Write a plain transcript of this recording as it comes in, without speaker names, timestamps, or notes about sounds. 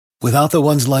Without the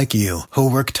ones like you, who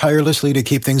work tirelessly to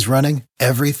keep things running,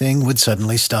 everything would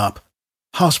suddenly stop.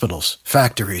 Hospitals,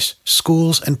 factories,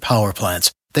 schools, and power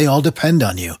plants, they all depend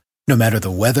on you. No matter the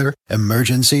weather,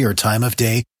 emergency, or time of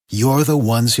day, you're the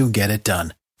ones who get it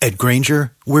done. At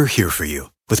Grainger, we're here for you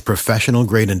with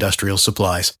professional-grade industrial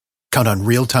supplies. Count on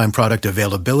real-time product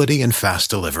availability and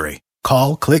fast delivery.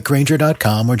 Call, click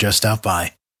Grainger.com, or just stop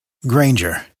by.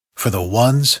 Grainger, for the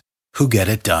ones who get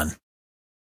it done.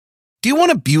 Do you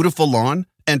want a beautiful lawn?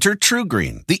 Enter True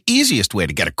Green, the easiest way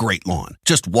to get a great lawn.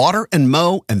 Just water and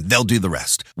mow, and they'll do the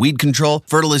rest. Weed control,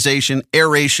 fertilization,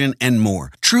 aeration, and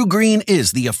more. True Green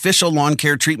is the official lawn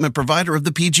care treatment provider of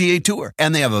the PGA Tour,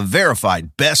 and they have a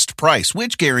verified best price,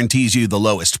 which guarantees you the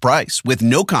lowest price with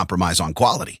no compromise on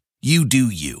quality. You do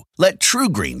you. Let True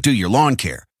Green do your lawn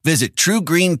care. Visit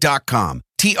truegreen.com,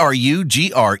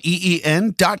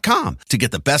 TRUGREEN.com, to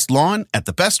get the best lawn at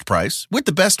the best price with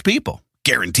the best people.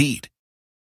 Guaranteed.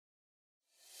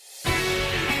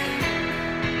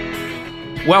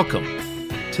 Welcome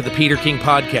to the Peter King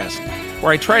Podcast,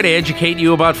 where I try to educate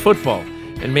you about football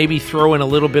and maybe throw in a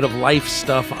little bit of life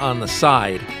stuff on the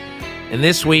side. And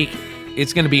this week,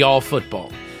 it's going to be all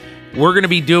football. We're going to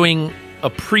be doing a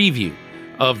preview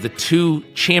of the two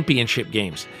championship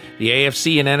games, the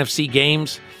AFC and NFC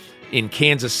games in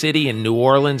Kansas City and New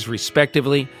Orleans,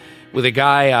 respectively, with a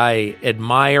guy I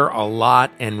admire a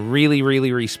lot and really,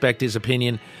 really respect his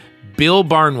opinion, Bill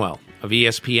Barnwell of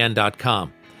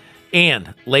ESPN.com.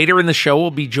 And later in the show,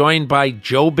 we'll be joined by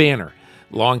Joe Banner,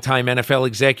 longtime NFL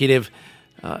executive.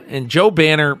 And Joe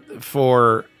Banner,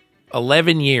 for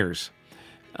 11 years,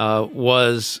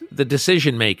 was the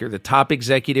decision maker, the top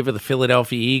executive of the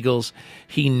Philadelphia Eagles.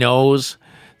 He knows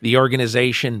the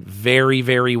organization very,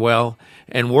 very well.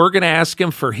 And we're going to ask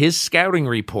him for his scouting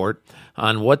report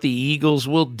on what the Eagles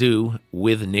will do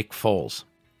with Nick Foles.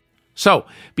 So,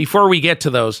 before we get to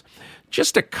those,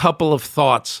 just a couple of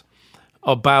thoughts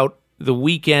about the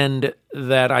weekend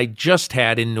that I just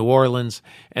had in New Orleans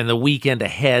and the weekend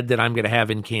ahead that I'm going to have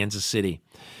in Kansas City.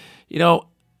 You know,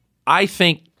 I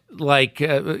think,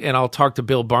 and I'll talk to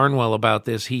Bill Barnwell about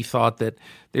this, he thought that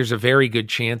there's a very good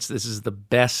chance this is the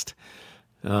best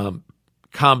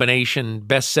combination,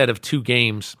 best set of two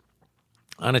games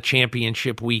on a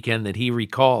championship weekend that he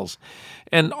recalls.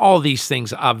 And all these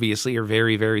things obviously are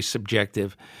very, very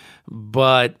subjective.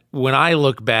 But when I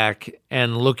look back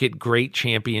and look at great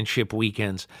championship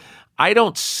weekends, I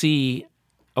don't see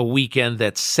a weekend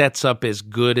that sets up as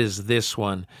good as this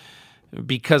one,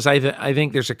 because I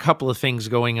think there's a couple of things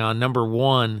going on. Number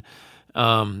one,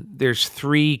 there's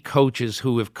three coaches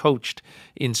who have coached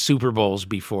in Super Bowls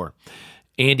before.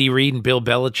 Andy Reid and Bill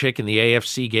Belichick in the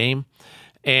AFC game.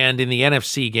 And in the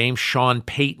NFC game, Sean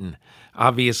Payton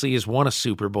obviously has won a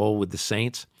Super Bowl with the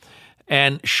Saints.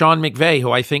 And Sean McVay,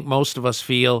 who I think most of us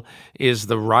feel is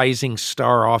the rising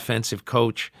star offensive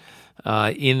coach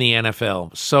in the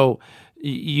NFL. So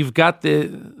you've got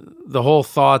the whole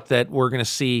thought that we're going to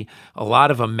see a lot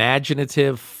of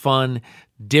imaginative, fun,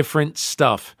 different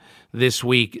stuff this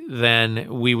week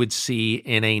than we would see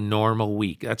in a normal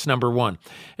week. That's number one.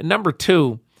 And number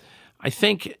two, I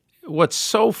think what's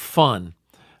so fun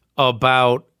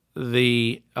about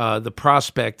the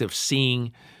prospect of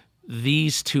seeing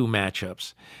these two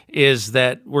matchups is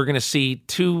that we're going to see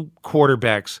two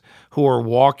quarterbacks who are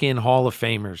walk-in Hall of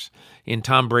Famers in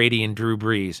Tom Brady and Drew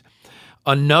Brees.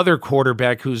 Another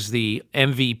quarterback who's the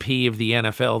MVP of the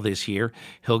NFL this year.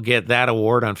 He'll get that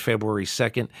award on February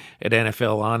 2nd at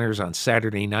NFL Honors on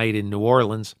Saturday night in New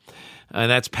Orleans. And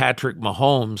that's Patrick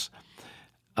Mahomes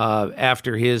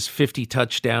after his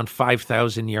 50-touchdown,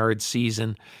 5,000-yard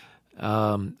season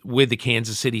with the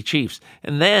Kansas City Chiefs.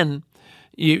 And then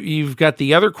you've got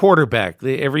the other quarterback,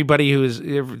 that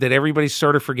everybody's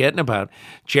sort of forgetting about,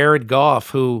 Jared Goff,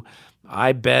 who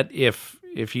I bet if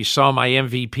you saw my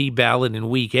MVP ballot in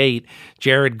Week 8,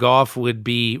 Jared Goff would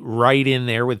be right in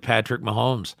there with Patrick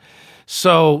Mahomes.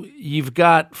 So you've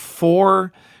got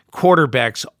four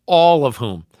quarterbacks, all of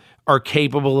whom are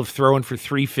capable of throwing for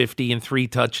 350 and 3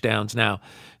 touchdowns. Now,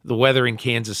 the weather in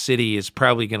Kansas City is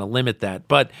probably going to limit that,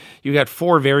 but you got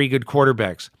four very good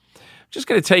quarterbacks. Just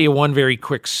going to tell you one very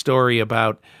quick story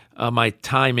about my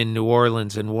time in New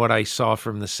Orleans and what I saw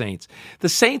from the Saints. The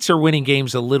Saints are winning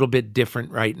games a little bit different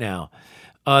right now.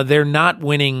 They're not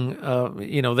winning,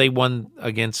 they won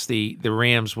against the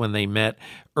Rams when they met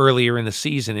earlier in the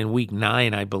season in Week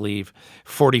 9, I believe,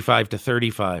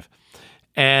 45-35.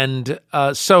 And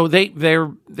so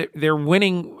they're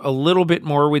winning a little bit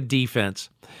more with defense.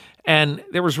 And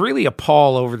there was really a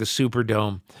pall over the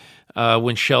Superdome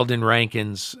when Sheldon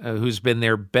Rankins, who's been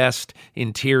their best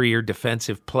interior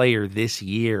defensive player this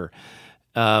year,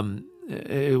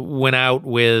 went out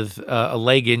with a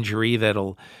leg injury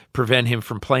that'll prevent him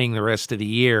from playing the rest of the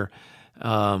year.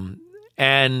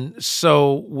 And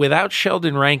so without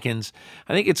Sheldon Rankins,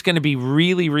 I think it's going to be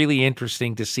really, really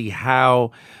interesting to see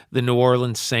how the New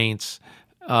Orleans Saints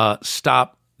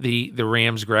stop the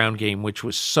Rams ground game, which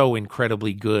was so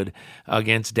incredibly good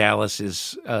against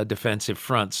Dallas's defensive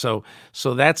front. So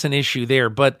that's an issue there.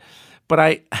 But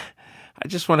I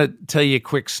just want to tell you a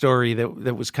quick story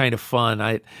that was kind of fun.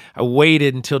 I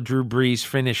waited until Drew Brees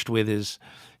finished with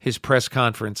his press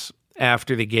conference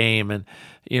after the game. And,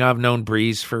 I've known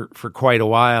Brees for quite a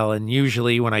while. And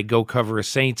usually when I go cover a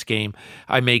Saints game,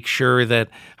 I make sure that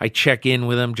I check in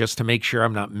with him just to make sure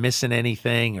I'm not missing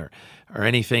anything or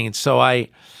anything. And so I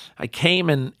came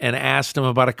and asked him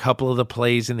about a couple of the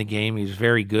plays in the game. He was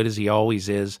very good, as he always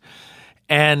is.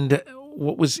 And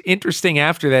what was interesting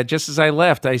after that, just as I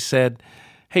left, I said,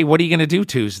 "Hey, what are you going to do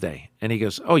Tuesday?" And he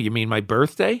goes, "Oh, you mean my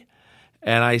birthday?"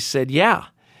 And I said, "Yeah."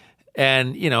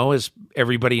 And, as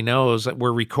everybody knows,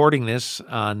 we're recording this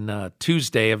on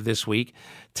Tuesday of this week.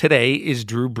 Today is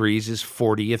Drew Brees'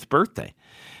 40th birthday.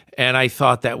 And I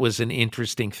thought that was an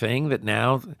interesting thing, that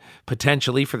now,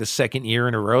 potentially for the second year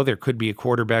in a row, there could be a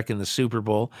quarterback in the Super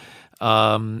Bowl,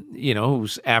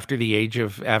 who's after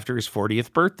his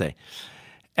 40th birthday.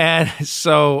 And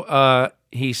so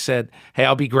he said, "Hey,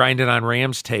 I'll be grinding on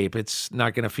Rams tape. It's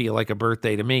not going to feel like a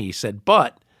birthday to me." He said,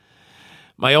 "But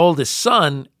my oldest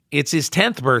son, it's his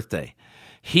 10th birthday.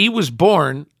 He was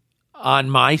born on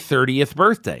my 30th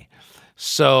birthday."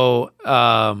 So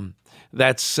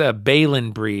that's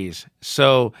Balin Brees.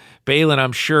 So Balin,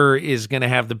 I'm sure, is going to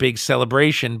have the big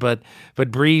celebration. But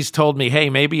Brees told me, "Hey,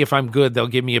 maybe if I'm good, they'll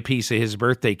give me a piece of his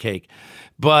birthday cake."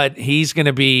 But he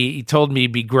told me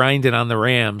he'd be grinding on the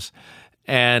Rams,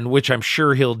 and which I'm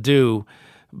sure he'll do.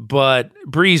 But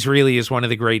Brees really is one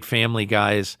of the great family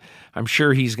guys. I'm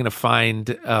sure he's going to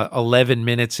find 11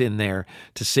 minutes in there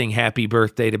to sing happy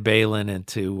birthday to Balin and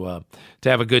to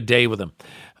have a good day with him.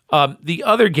 The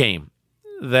other game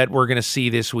that we're going to see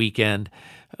this weekend,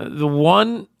 the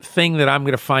one thing that I'm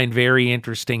going to find very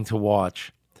interesting to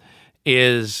watch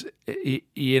is,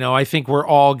 I think we're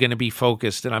all going to be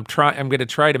focused, and I'm going to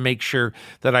try to make sure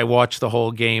that I watch the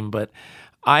whole game, but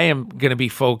I am going to be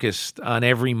focused on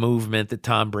every movement that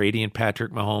Tom Brady and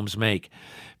Patrick Mahomes make,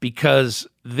 because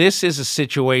this is a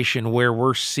situation where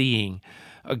we're seeing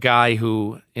a guy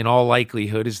who, in all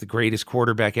likelihood, is the greatest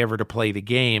quarterback ever to play the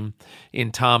game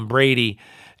in Tom Brady,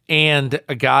 and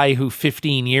a guy who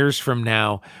 15 years from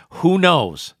now, who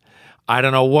knows? I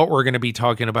don't know what we're going to be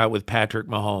talking about with Patrick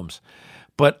Mahomes,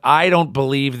 but I don't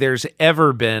believe there's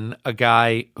ever been a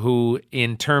guy who,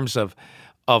 in terms of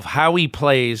how he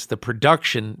plays, the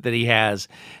production that he has,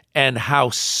 and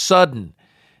how suddenly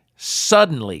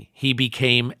he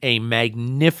became a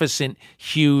magnificent,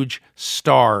 huge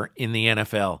star in the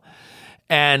NFL.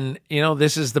 And,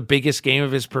 this is the biggest game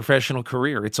of his professional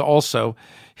career. It's also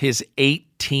his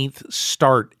 18th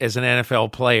start as an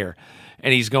NFL player.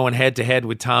 And he's going head-to-head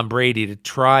with Tom Brady to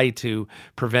try to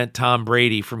prevent Tom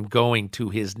Brady from going to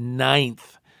his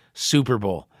 9th Super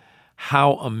Bowl.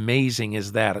 How amazing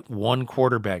is that? One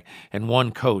quarterback and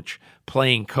one coach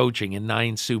coaching in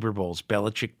 9 Super Bowls,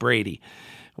 Belichick, Brady.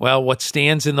 Well, what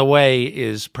stands in the way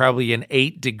is probably an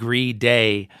 8-degree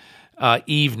day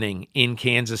evening in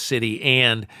Kansas City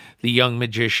and the young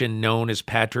magician known as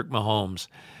Patrick Mahomes.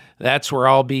 That's where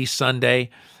I'll be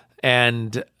Sunday.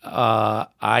 And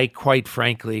I, quite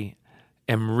frankly,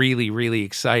 am really, really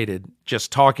excited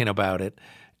just talking about it.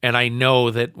 And I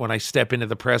know that when I step into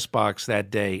the press box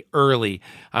that day early,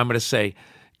 I'm going to say,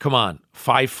 come on,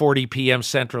 5:40 p.m.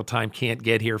 Central Time, can't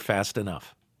get here fast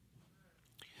enough.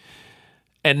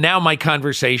 And now my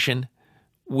conversation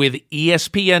with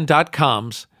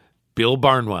ESPN.com's Bill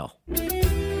Barnwell.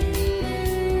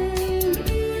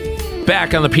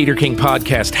 Back on the Peter King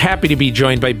Podcast. Happy to be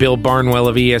joined by Bill Barnwell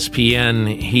of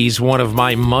ESPN. He's one of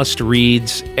my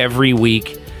must-reads every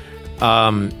week.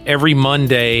 Every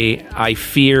Monday, I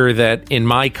fear that in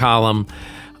my column,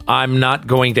 I'm not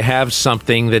going to have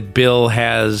something that Bill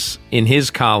has in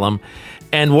his column.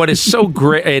 And what is so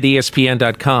great at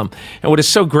ESPN.com, and what is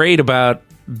so great about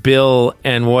Bill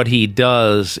and what he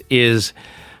does is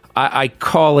I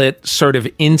call it sort of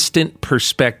instant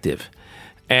perspective.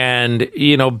 And,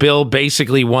 Bill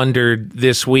basically wondered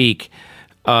this week,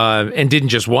 and didn't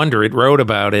just wonder, it wrote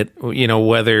about it,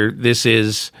 whether this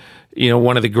is,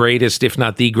 one of the greatest, if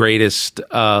not the greatest,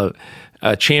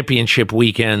 championship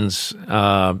weekends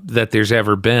that there's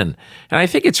ever been. And I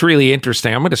think it's really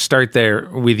interesting. I'm going to start there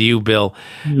with you, Bill.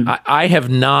 Mm-hmm. I have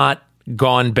not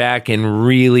gone back and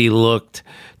really looked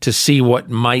to see what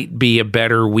might be a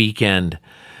better weekend.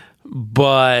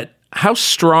 But how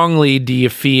strongly do you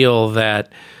feel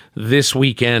that this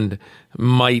weekend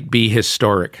might be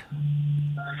historic?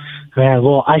 Yeah,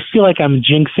 well, I feel like I'm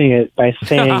jinxing it by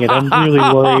saying it. I'm really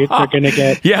worried they're going to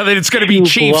get that it's going to be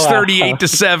Chiefs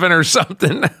 38-7 or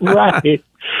something.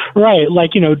 Right.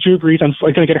 Like, Drew Brees is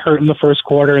going to get hurt in the first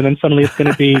quarter, and then suddenly it's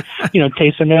going to be,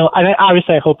 Taysom Hill. And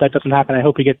obviously, I hope that doesn't happen. I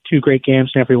hope we get 2 great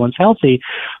games and everyone's healthy.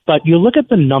 But you look at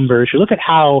the numbers, you look at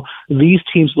how these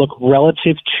teams look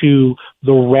relative to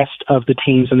the rest of the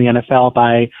teams in the NFL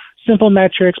by simple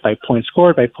metrics, by points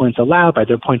scored, by points allowed, by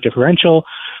their point differential.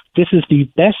 This is the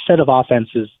best set of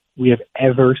offenses we have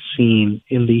ever seen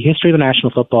in the history of the National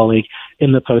Football League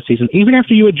in the postseason, even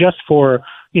after you adjust for,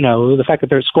 the fact that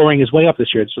their scoring is way up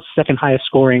this year. It's the second highest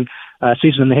scoring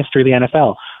season in the history of the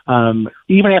NFL.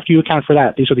 Even after you account for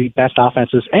that, these are the best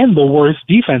offenses and the worst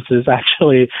defenses,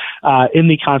 actually, in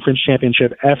the conference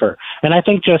championship ever. And I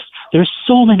think there's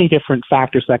so many different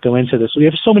factors that go into this. We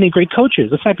have so many great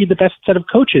coaches. This might be the best set of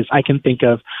coaches I can think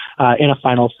of in a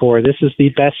Final Four. This is the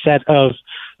best set of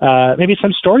maybe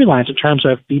some storylines in terms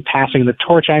of the passing the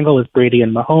torch angle with Brady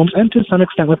and Mahomes, and to some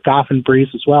extent with Goff and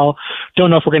Brees as well.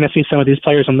 Don't know if we're going to see some of these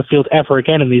players on the field ever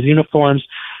again in these uniforms.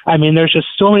 I mean, there's just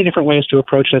so many different ways to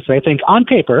approach this. I think on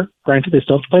paper, granted, they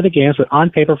still have to play the games, but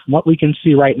on paper, from what we can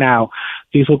see right now,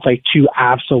 these look like 2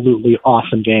 absolutely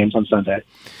awesome games on Sunday.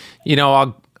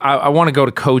 I want to go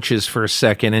to coaches for a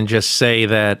second and just say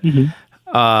that,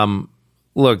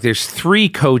 look, there's 3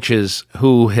 coaches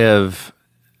who have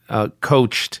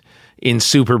coached in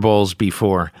Super Bowls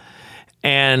before.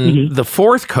 And the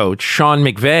 4th coach, Sean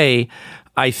McVay,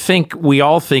 I think we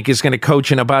all think is going to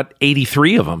coach in about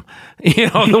 83 of them.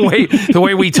 The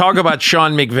way we talk about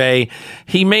Sean McVay,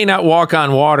 he may not walk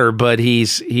on water, but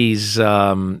he's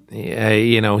the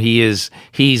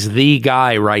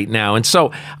guy right now. And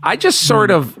so I just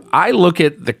I look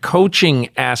at the coaching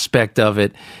aspect of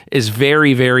it as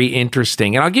very, very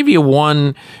interesting. And I'll give you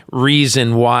one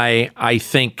reason why I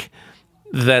think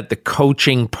that the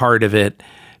coaching part of it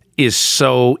is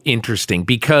so interesting,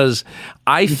 because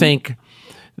I think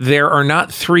there are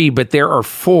not 3, but there are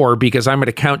 4, because I'm going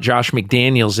to count Josh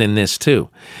McDaniels in this too.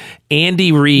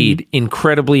 Andy Reid,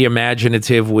 incredibly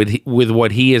imaginative with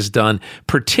what he has done,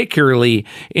 particularly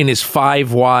in his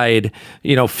 5 wide.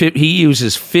 He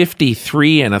uses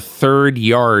 53 1/3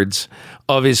 yards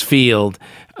of his field.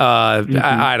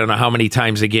 I don't know how many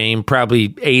times a game,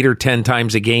 probably 8 or 10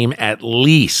 times a game at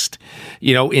least,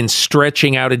 in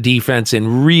stretching out a defense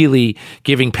and really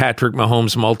giving Patrick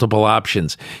Mahomes multiple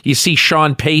options. You see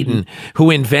Sean Payton,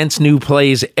 who invents new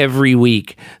plays every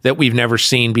week that we've never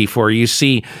seen before. You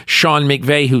see Sean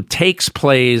McVay, who takes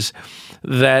plays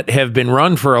that have been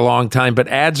run for a long time, but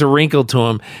adds a wrinkle to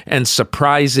them and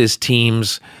surprises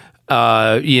teams,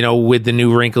 with the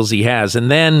new wrinkles he has.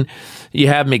 And then you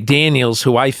have McDaniels,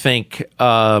 who I think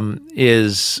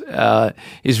is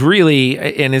really,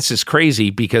 and this is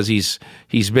crazy because he's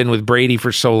been with Brady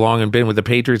for so long and been with the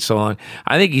Patriots so long.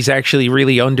 I think he's actually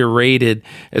really underrated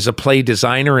as a play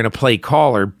designer and a play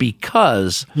caller,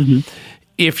 because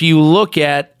if you look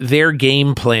at their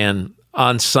game plan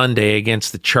on Sunday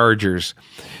against the Chargers,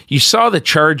 you saw the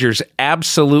Chargers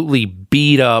absolutely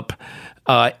beat up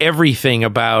everything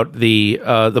about the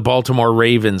Baltimore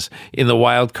Ravens in the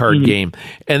wild card game.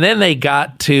 And then they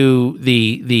got to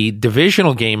the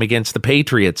divisional game against the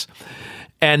Patriots.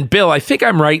 And Bill, I think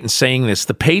I'm right in saying this.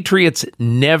 The Patriots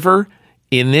never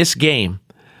in this game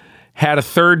had a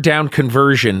 3rd down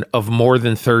conversion of more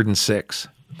than 3rd and 6.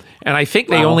 And I think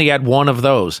they only had 1 of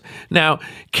those. Now,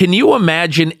 can you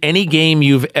imagine any game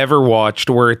you've ever watched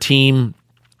where a team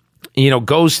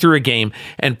goes through a game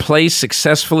and plays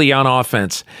successfully on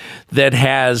offense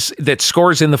that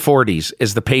scores in the 40s,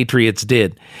 as the Patriots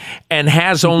did, and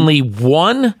has only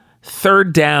 1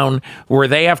 3rd down where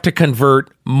they have to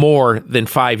convert more than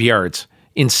 5 yards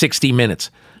in 60 minutes?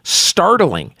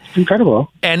 Startling. Incredible.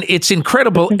 And it's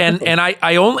incredible. And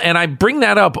I bring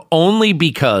that up only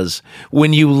because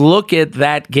when you look at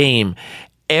that game,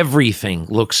 everything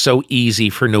looks so easy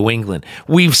for New England.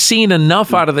 We've seen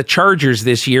enough out of the Chargers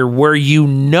this year where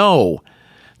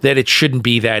that it shouldn't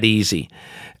be that easy.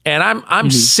 And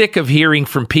I'm sick of hearing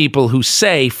from people who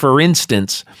say, for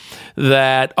instance,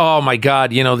 that, oh my God,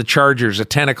 the Chargers, a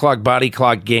 10 o'clock body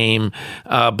clock game,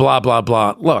 blah, blah,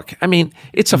 blah. Look, I mean,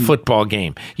 it's a football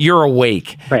game. You're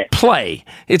awake. Right. Play.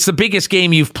 It's the biggest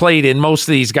game you've played in most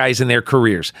of these guys in their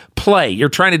careers. Play. You're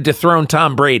trying to dethrone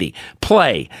Tom Brady.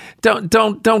 Play.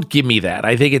 Don't give me that.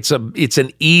 I think it's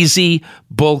an easy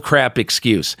bullcrap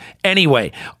excuse.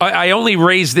 Anyway, I only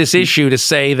raise this issue to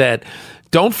say that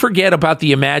don't forget about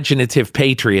the imaginative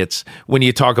Patriots when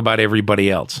you talk about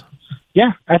everybody else.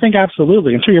 Yeah, I think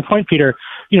absolutely. And to your point, Peter,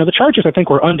 the Chargers, I think,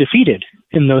 were undefeated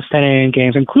in those 10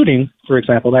 games, including, for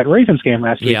example, that Ravens game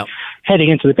last week, heading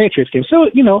into the Patriots game. So,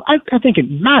 I think it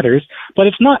matters, but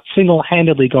it's not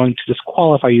single-handedly going to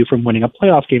disqualify you from winning a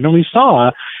playoff game. And we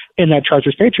saw in that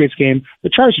Chargers-Patriots game, the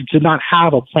Chargers did not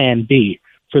have a plan B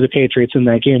for the Patriots in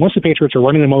that game. Once the Patriots were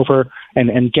running them over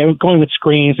and going with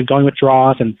screens and going with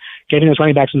draws and getting those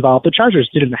running backs involved, the Chargers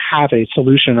didn't have a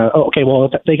solution. Okay, well,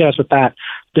 if they get us with that,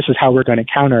 this is how we're going to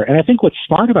counter. And I think what's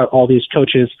smart about all these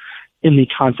coaches in the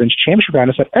conference championship round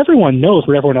is that everyone knows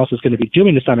what everyone else is going to be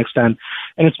doing to some extent.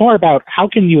 And it's more about how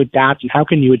can you adapt and how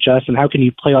can you adjust and how can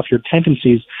you play off your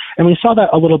tendencies. And we saw that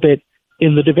a little bit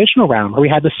in the divisional round, where we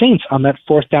had the Saints on that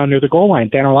fourth down near the goal line.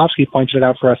 Dan Orlovsky pointed it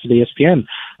out for us at ESPN.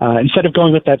 Instead of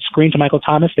going with that screen to Michael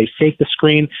Thomas, they fake the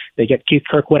screen. They get Keith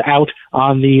Kirkwood out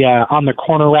on the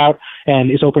corner route and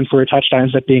is open for a touchdown.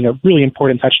 Ends up being a really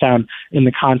important touchdown in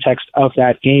the context of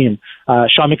that game.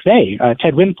 Sean McVay,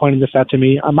 Ted Wynn pointed this out to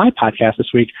me on my podcast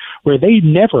this week, where they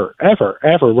never, ever,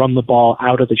 ever run the ball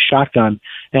out of the shotgun.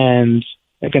 And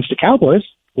against the Cowboys,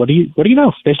 what do you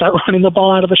know? They start running the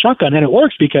ball out of the shotgun, and it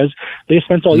works because they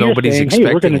spent all year saying,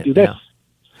 hey, we're going to do this.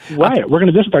 Yeah. Right. We're going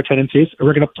to do this with our tendencies, and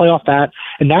we're going to play off that,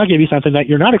 and now give you something that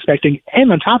you're not expecting.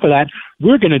 And on top of that,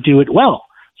 we're going to do it well.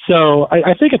 So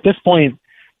I think at this point,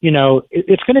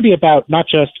 it's going to be about not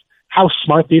just how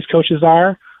smart these coaches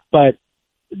are, but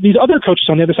these other coaches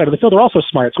on the other side of the field are also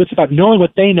smart. So it's about knowing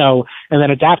what they know and then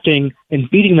adapting and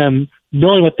beating them,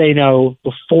 knowing what they know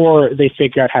before they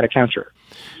figure out how to counter.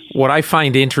 What I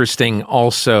find interesting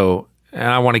also, and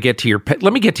I want to get to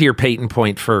let me get to your Peyton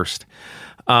point first.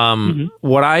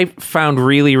 What I found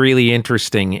really, really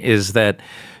interesting is that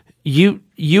you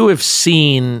have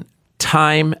seen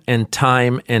time and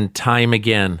time and time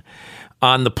again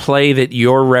on the play that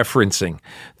you're referencing.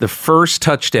 The first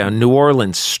touchdown, New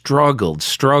Orleans struggled.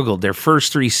 Their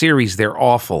first three series, they're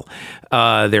awful.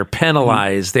 They're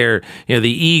penalized. The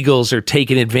Eagles are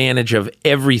taking advantage of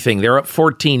everything. They're up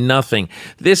 14-0.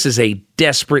 This is a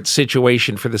desperate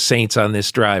situation for the Saints on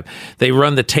this drive. They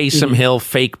run the Taysom Hill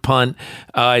fake punt,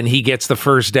 and he gets the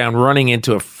first down, running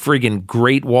into a friggin'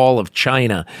 Great Wall of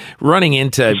China, running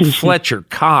into Fletcher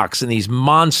Cox and these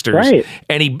monsters. Right.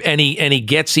 And he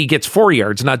gets 4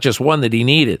 yards, not just one that he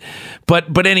needed.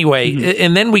 But anyway,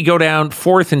 and then we go down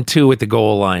 4th and 2 at the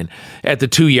goal line, at the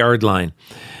 2-yard line.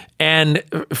 And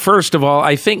first of all,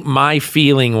 I think my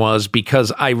feeling was,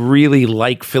 because I really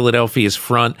like Philadelphia's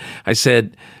front, I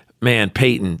said, man,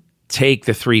 Peyton, take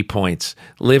the 3 points.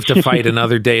 Live to fight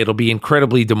another day. It'll be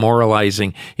incredibly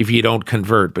demoralizing if you don't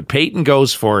convert. But Peyton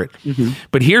goes for it.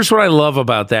 But here's what I love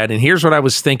about that, and here's what I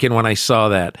was thinking when I saw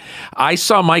that. I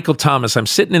saw Michael Thomas. I'm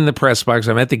sitting in the press box.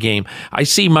 I'm at the game. I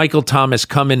see Michael Thomas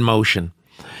come in motion.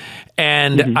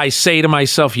 And I say to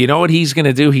myself, you know what he's going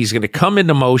to do? He's going to come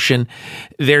into motion.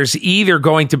 There's either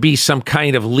going to be some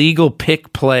kind of legal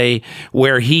pick play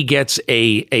where he gets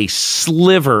a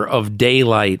sliver of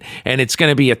daylight, and it's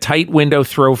going to be a tight window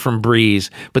throw from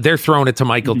Breeze, but they're throwing it to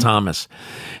Michael Thomas.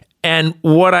 And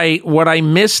what I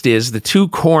missed is the two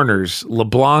corners,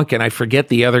 LeBlanc and I forget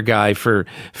the other guy for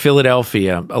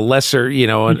Philadelphia, a lesser,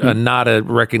 a not a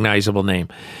recognizable name,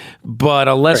 but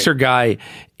a lesser guy.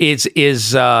 They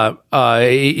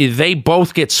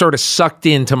both get sort of sucked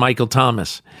into Michael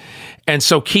Thomas. And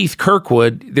so Keith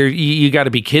Kirkwood, you got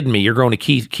to be kidding me. You're going to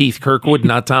Keith Kirkwood,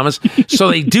 not Thomas. So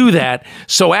they do that.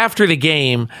 So after the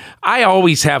game, I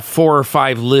always have 4 or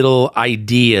 5 little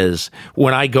ideas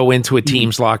when I go into a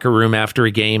team's locker room after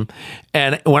a game.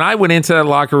 And when I went into that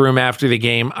locker room after the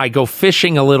game, I go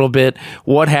fishing a little bit.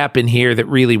 What happened here that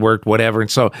really worked, whatever.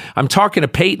 And so I'm talking to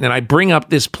Peyton, and I bring up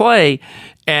this play,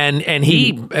 and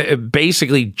he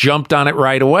basically jumped on it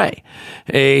right away.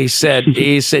 He said,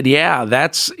 yeah,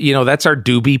 that's our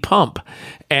doobie pump.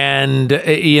 And,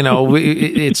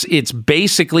 it's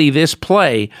basically this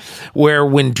play where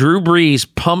when Drew Brees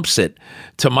pumps it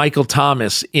to Michael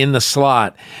Thomas in the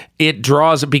slot, it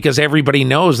draws, because everybody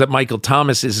knows that Michael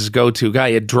Thomas is his go-to guy,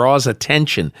 it draws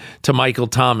attention to Michael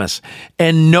Thomas.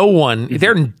 And no one,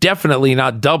 they're definitely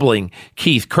not doubling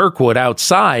Keith Kirkwood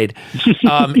outside.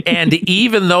 And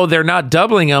even though they're not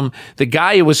doubling him, the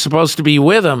guy who was supposed to be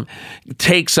with him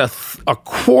takes a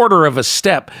quarter of a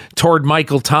step toward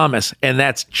Michael Thomas, and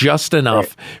that's just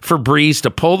enough for Breeze to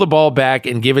pull the ball back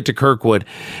and give it to Kirkwood.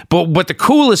 But the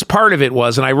coolest part of it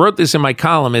was, and I wrote this in my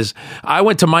column, is I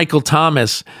went to Michael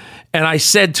Thomas and I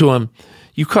said to him,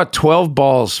 you caught 12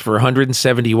 balls for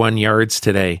 171 yards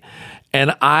today.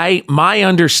 And my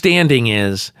understanding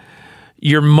is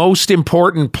your most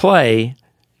important play,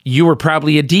 you were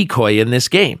probably a decoy in this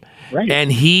game. Right.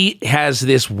 And he has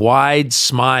this wide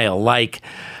smile, like,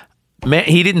 Man,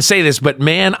 he didn't say this, but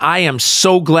man, I am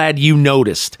so glad you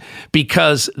noticed,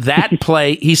 because that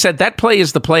play, he said, that play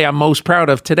is the play I'm most proud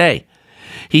of today.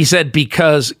 He said,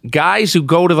 because guys who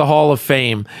go to the Hall of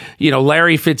Fame,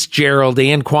 Larry Fitzgerald,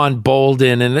 Anquan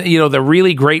Bolden, and, the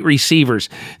really great receivers,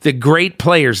 the great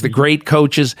players, the great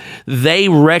coaches, they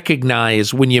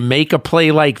recognize when you make a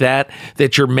play like that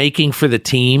you're making for the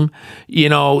team.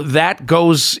 That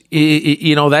goes,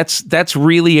 that's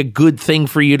really a good thing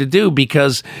for you to do,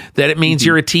 because that it means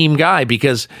you're a team guy.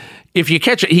 Because if you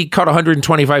catch it, he caught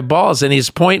 125 balls, and his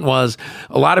point was,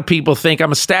 a lot of people think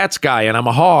I'm a stats guy and I'm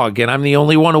a hog and I'm the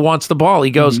only one who wants the ball. He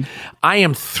goes, I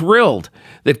am thrilled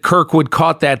that Kirkwood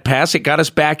caught that pass. It got us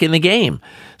back in the game.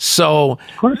 So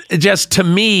just to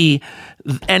me,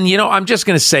 and I'm just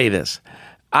going to say this,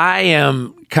 I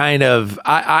am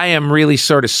really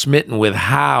sort of smitten with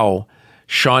how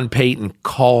Sean Payton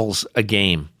calls a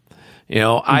game.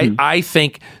 I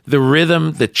think the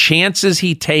rhythm, the chances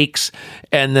he takes,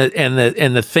 and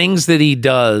the things that he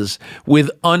does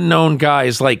with unknown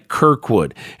guys like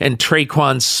Kirkwood and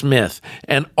Traquan Smith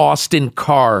and Austin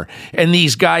Carr, and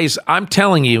these guys, I'm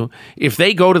telling you, if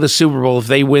they go to the Super Bowl, if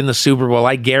they win the Super Bowl,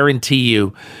 I guarantee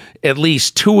you, at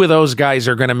least two of those guys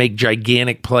are going to make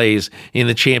gigantic plays in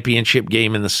the championship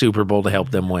game in the Super Bowl to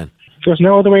help them win. There's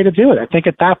no other way to do it. I think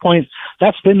at that point,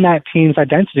 that's been that team's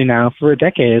identity now for a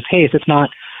decade. It's not,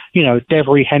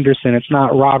 Devery Henderson. It's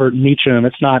not Robert Meacham.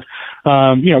 It's not,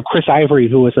 Chris Ivory,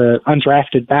 who was a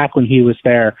undrafted back when he was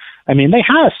there. I mean, they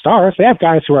have stars. They have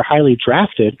guys who are highly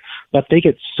drafted, but they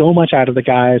get so much out of the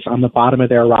guys on the bottom of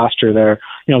their roster. They're,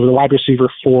 the wide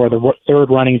receiver 4, the third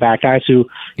running back, guys who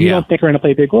you don't think are going to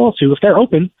play big roles, who, if they're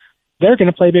open, they're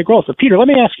going to play big roles. So, Peter, let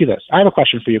me ask you this. I have a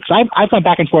question for you, because I've gone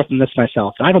back and forth on this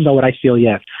myself, and I don't know what I feel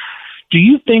yet. Do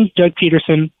you think Doug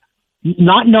Peterson,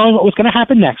 not knowing what was going to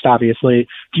happen next, obviously,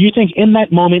 do you think in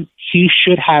that moment he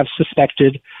should have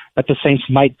suspected that the Saints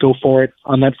might go for it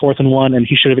on that 4th and 1, and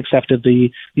he should have accepted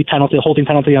the penalty, the holding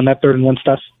penalty on that 3rd and 1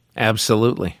 stuff?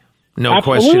 Absolutely. No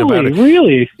question about it.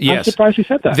 Really? Yes. I'm surprised you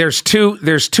said that. There's two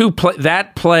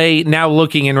that play, now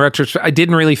looking in retrospect, I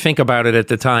didn't really think about it at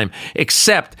the time,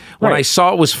 except when I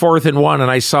saw it was 4th and 1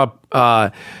 and I saw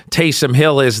Taysom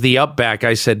Hill as the up back,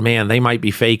 I said, man, they might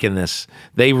be faking this.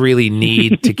 They really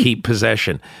need to keep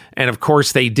possession. And of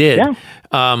course they did. Yeah.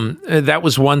 That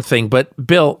was one thing. But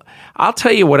Bill, I'll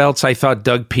tell you what else I thought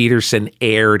Doug Peterson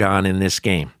erred on in this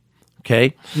game.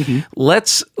 Okay,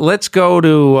 let's go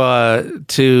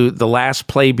to the last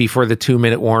play before the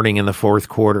 2-minute warning in the 4th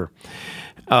quarter.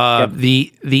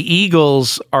 The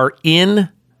Eagles are in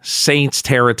Saints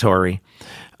territory.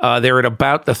 They're at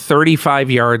about the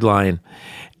 35-yard line,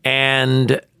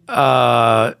 and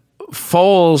Foles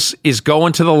is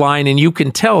going to the line, and you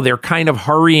can tell they're kind of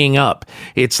hurrying up.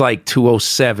 It's like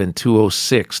 2:07,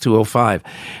 2:06, 2:05,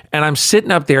 and I'm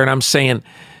sitting up there and I'm saying,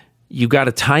 you got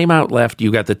a timeout left,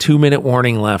 you got the 2-minute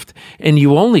warning left, and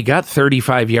you only got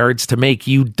 35 yards to make.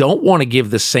 You don't want to give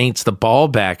the Saints the ball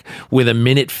back with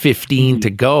 1:15 to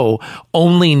go,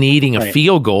 only needing a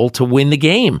field goal to win the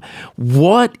game.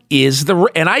 What is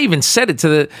and I even said it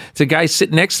to the guy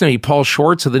sitting next to me, Paul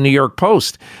Schwartz of the New York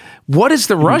Post. What is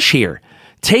the rush here?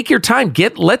 Take your time.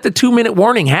 Let the 2-minute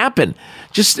warning happen.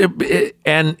 Just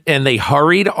and they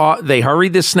hurried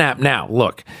the snap. Now,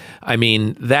 look, I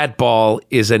mean, that ball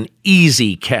is an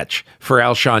easy catch for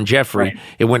Alshon Jeffrey. Right.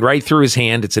 It went right through his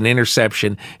hand. It's an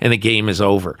interception, and the game is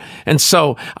over. And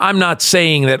so I'm not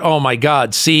saying that, oh my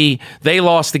God, see, they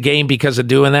lost the game because of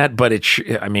doing that, but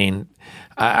I mean,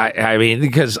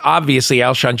 because obviously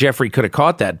Alshon Jeffrey could have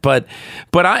caught that, but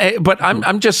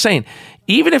I'm just saying,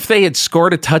 even if they had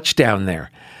scored a touchdown there,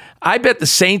 I bet the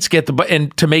Saints get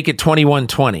and to make it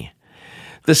 21-20.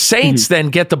 The Saints then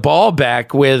get the ball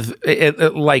back with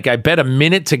I bet a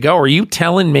minute to go. Are you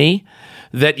telling me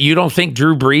that you don't think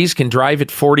Drew Brees can drive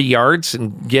it 40 yards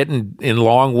and get in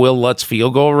long Will Lutz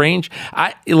field goal range?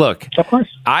 Look, of course.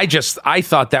 I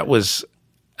thought that was,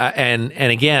 and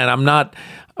again, I'm not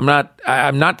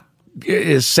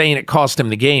saying it cost him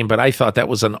the game, but I thought that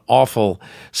was an awful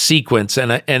sequence,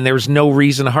 and there's no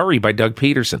reason to hurry by Doug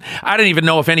Peterson. I didn't even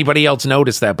know if anybody else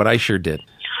noticed that, but I sure did.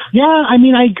 Yeah, I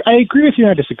mean, I agree with you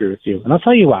and I disagree with you, and I'll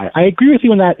tell you why. I agree with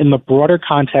you in that in the broader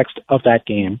context of that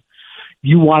game,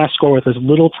 you want to score with as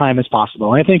little time as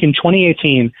possible. And I think in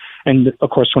 2018, and of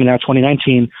course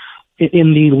 2019,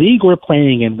 in the league we're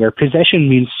playing in, where possession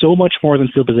means so much more than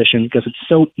field position because it's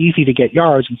so easy to get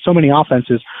yards, and so many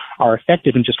offenses are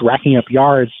effective in just racking up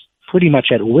yards pretty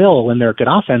much at will when they're good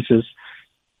offenses,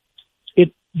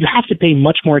 you have to pay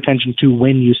much more attention to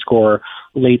when you score,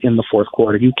 late in the fourth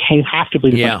quarter. You have to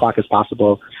bleed as much clock as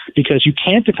possible because you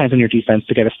can't depend on your defense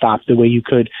to get a stop the way you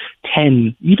could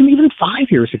 10, even 5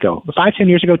 years ago, 10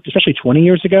 years ago, especially 20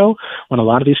 years ago, when a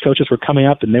lot of these coaches were coming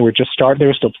up and they were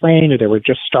still playing or they were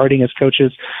just starting as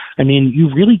coaches. I mean,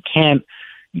 you really can't.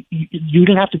 You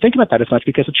didn't have to think about that as much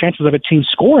because the chances of a team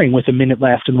scoring with a minute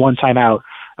left and one timeout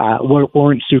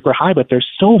weren't super high, but they're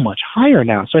so much higher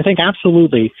now. So I think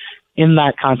absolutely in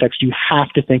that context, you have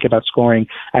to think about scoring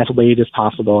as late as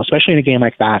possible, especially in a game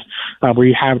like that where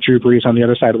you have Drew Brees on the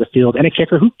other side of the field and a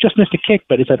kicker who just missed a kick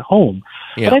but is at home.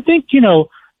 Yeah. But I think,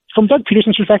 from Doug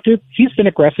Peterson's perspective, he's been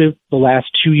aggressive the last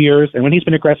 2 years, and when he's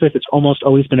been aggressive, it's almost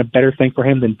always been a better thing for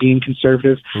him than being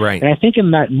conservative. Right. And I think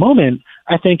in that moment,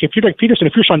 if you're Doug Peterson,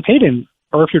 if you're Sean Payton,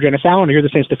 or if you're Dennis Allen or you're the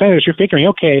Saints defenders, you're figuring,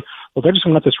 okay, well, they're just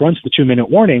going to let this run to the 2-minute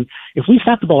warning. If we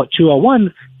snap the ball at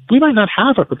 2:01, we might not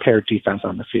have a prepared defense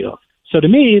on the field. So to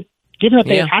me, given that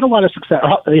they had a lot of success,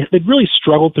 they'd really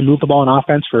struggled to move the ball in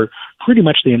offense for pretty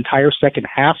much the entire second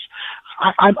half.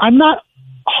 I'm not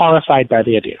horrified by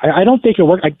the idea. I don't think it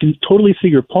worked. I can totally see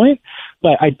your point,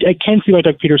 but I can see why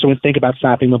Doug Peterson would think about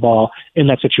snapping the ball in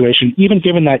that situation, even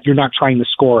given that you're not trying to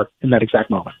score in that exact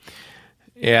moment.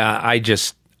 Yeah,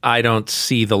 I don't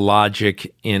see the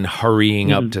logic in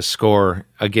hurrying up to score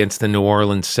against the New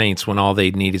Orleans Saints when all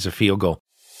they need is a field goal.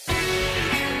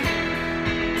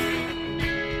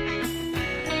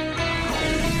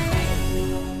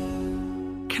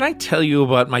 Can I tell you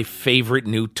about my favorite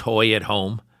new toy at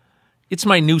home? It's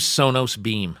my new Sonos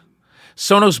Beam.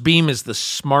 Sonos Beam is the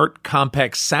smart,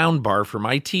 compact soundbar for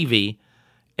my TV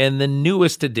and the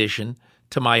newest addition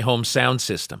to my home sound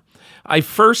system. I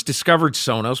first discovered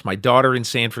Sonos. My daughter in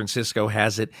San Francisco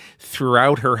has it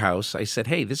throughout her house. I said,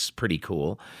 hey, this is pretty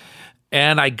cool.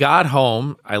 And I got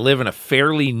home. I live in a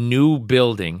fairly new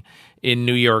building in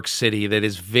New York City that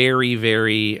is very,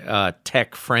 very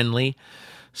tech-friendly.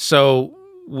 So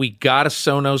we got a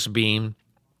Sonos Beam,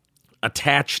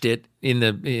 attached it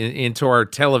into our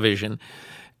television,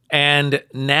 and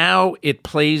now it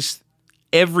plays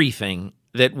everything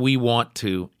that we want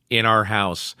to in our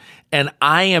house. And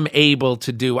I am able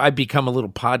to I've become a little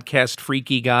podcast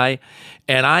freaky guy,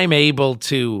 and I'm able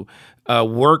to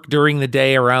work during the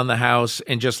day around the house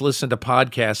and just listen to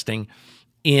podcasting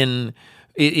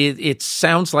it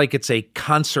sounds like it's a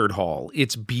concert hall.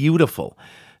 It's beautiful.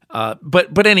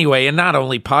 But anyway, and not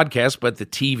only podcasts, but the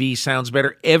TV sounds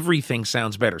better. Everything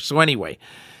sounds better. So anyway,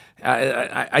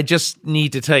 I just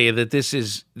need to tell you that this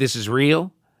is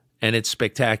real and it's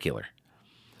spectacular,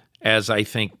 as I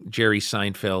think Jerry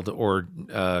Seinfeld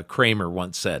or Kramer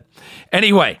once said.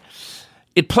 Anyway,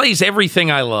 it plays everything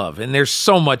I love, and there's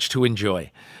so much to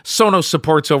enjoy. Sonos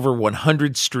supports over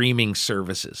 100 streaming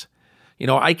services.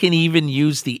 I can even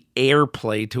use the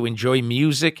AirPlay to enjoy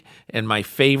music and my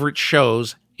favorite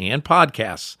shows and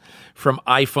podcasts from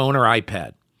iPhone or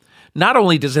iPad. Not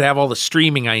only does it have all the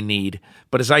streaming I need,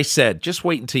 but as I said, just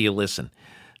wait until you listen.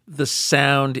 The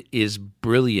sound is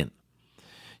brilliant.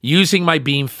 Using my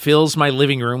Beam fills my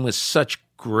living room with such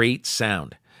great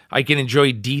sound. I can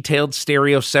enjoy detailed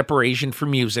stereo separation for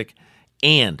music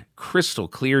and crystal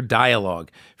clear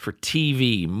dialogue for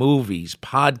TV, movies,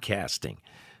 podcasting.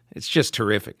 It's just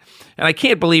terrific. And I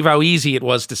can't believe how easy it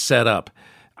was to set up.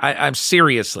 I'm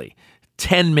seriously,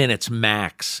 10 minutes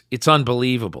max. It's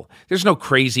unbelievable. There's no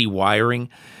crazy wiring.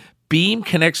 Beam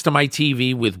connects to my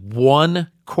TV with one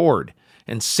cord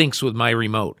and syncs with my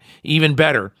remote. Even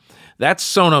better, that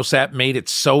Sonos app made it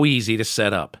so easy to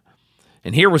set up.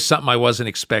 And here was something I wasn't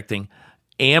expecting.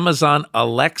 Amazon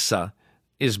Alexa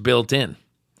is built in.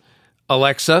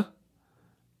 Alexa,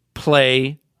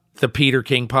 play the Peter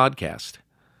King podcast.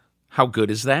 How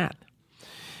good is that?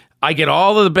 I get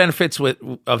all of the benefits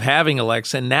of having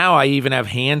Alexa, and now I even have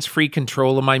hands-free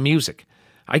control of my music.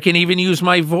 I can even use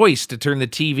my voice to turn the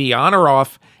TV on or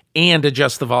off and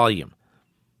adjust the volume.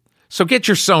 So get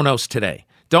your Sonos today.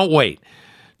 Don't wait.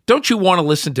 Don't you want to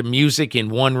listen to music in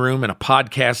one room and a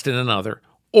podcast in another,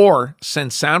 or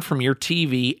send sound from your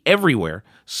TV everywhere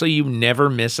so you never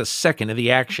miss a second of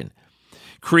the action?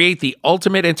 Create the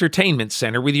ultimate entertainment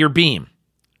center with your Beam.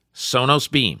 Sonos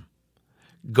Beam.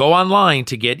 Go online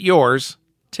to get yours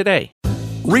today.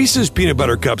 Reese's peanut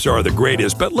butter cups are the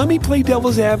greatest, but let me play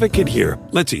devil's advocate here.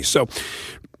 Let's see. So,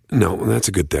 no, that's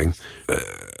a good thing.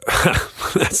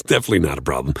 That's definitely not a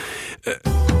problem.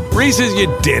 Reese's,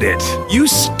 you did it. You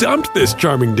stumped this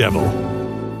charming devil.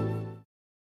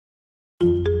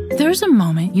 There's a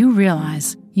moment you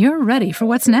realize you're ready for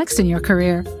what's next in your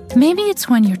career. Maybe it's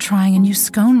when you're trying a new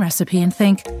scone recipe and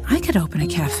think, I could open a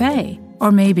cafe.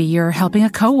 Or maybe you're helping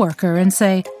a coworker and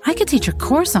say, I could teach a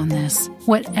course on this.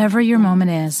 Whatever your moment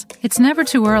is, it's never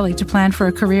too early to plan for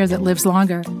a career that lives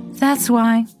longer. That's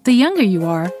why, the younger you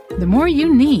are, the more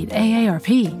you need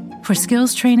AARP. For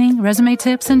skills training, resume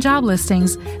tips, and job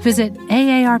listings, visit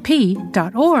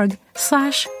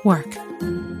aarp.org/work.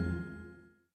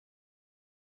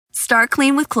 Start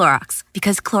clean with Clorox,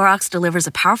 because Clorox delivers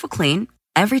a powerful clean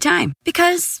every time.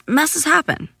 Because messes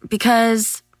happen.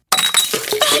 Because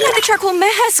the charcoal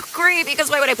mask, great, because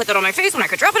why would I put that on my face when I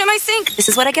could drop it in my sink? This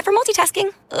is what I get for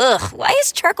multitasking. Ugh, why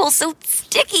is charcoal so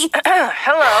sticky?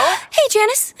 Hello? Hey,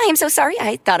 Janice, I am so sorry.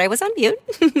 I thought I was on mute.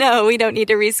 No, we don't need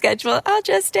to reschedule. I'll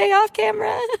just stay off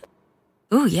camera.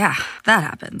 Ooh, yeah, that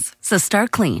happens. So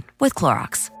start clean with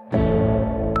Clorox.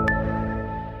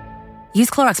 Use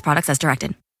Clorox products as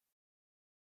directed.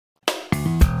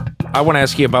 I want to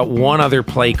ask you about one other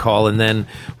play call, and then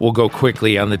we'll go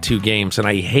quickly on the two games. And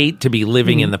I hate to be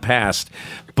living in the past,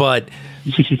 but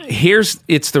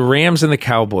it's the Rams and the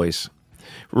Cowboys.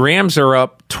 Rams are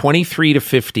up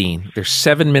 23-15. There's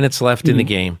 7 minutes left in the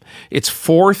game. It's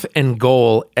 4th and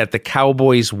goal at the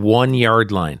Cowboys' 1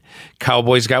 yard line.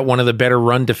 Cowboys got one of the better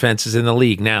run defenses in the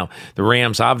league. Now, the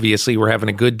Rams obviously were having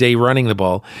a good day running the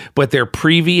ball, but their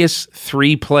previous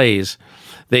 3 plays,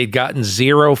 they'd gotten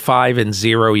 0, 5, and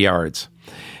 0 yards.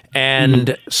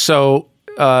 And so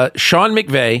Sean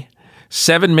McVay,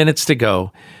 7 minutes to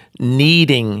go,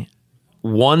 needing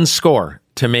one score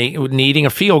needing a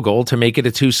field goal to make it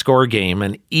a 2-score game,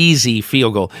 an easy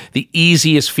field goal, the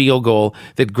easiest field goal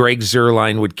that Greg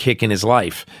Zuerlein would kick in his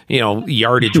life,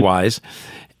 yardage-wise.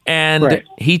 And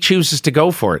he chooses to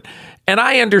go for it. And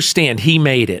I understand he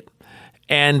made it.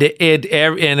 And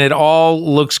it all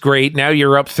looks great. Now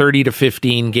you're up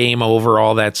 30-15, game over,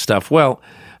 all that stuff. Well,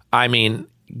 I mean,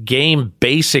 game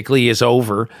basically is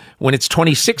over when it's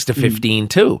 26-15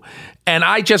 too. And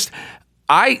I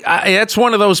that's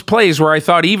one of those plays where I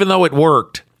thought, even though it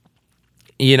worked,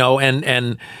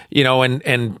 and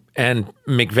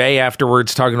McVay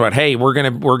afterwards talking about, hey, we're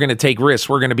gonna take risks,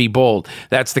 we're gonna be bold.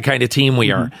 That's the kind of team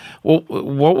we are. Well,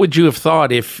 what would you have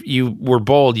thought if you were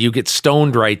bold? You get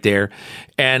stoned right there,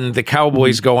 and the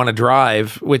Cowboys go on a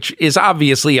drive, which is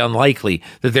obviously unlikely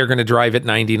that they're going to drive at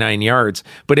 99 yards.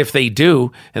 But if they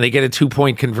do, and they get a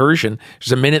 2-point conversion,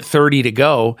 there's 1:30 to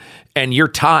go, and you're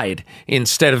tied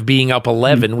instead of being up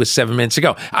 11 with 7 minutes to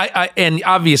go. And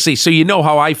obviously, so you know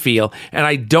how I feel, and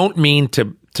I don't mean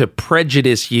to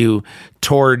prejudice you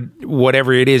toward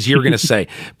whatever it is you're going to say.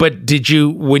 But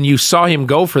when you saw him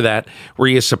go for that, were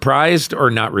you surprised or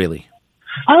not really?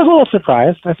 I was a little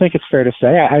surprised. I think it's fair to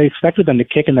say. I expected them to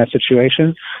kick in that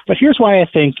situation. But here's why I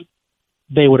think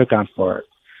they would have gone for it.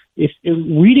 If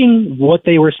reading what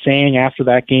they were saying after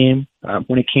that game,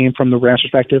 when it came from the Rams'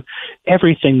 perspective,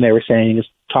 everything they were saying is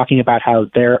talking about how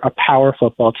they're a power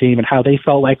football team and how they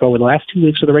felt like over the last 2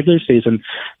 weeks of the regular season,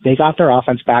 they got their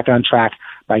offense back on track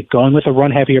by going with a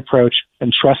run-heavy approach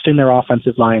and trusting their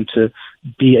offensive line to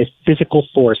be a physical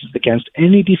force against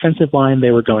any defensive line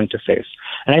they were going to face.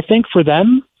 And I think for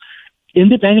them,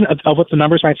 independent of what the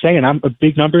numbers might say, and I'm a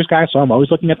big numbers guy, so I'm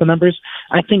always looking at the numbers,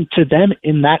 I think to them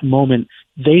in that moment,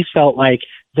 they felt like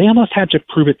they almost had to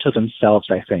prove it to themselves,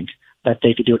 I think, that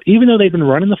they could do it. Even though they've been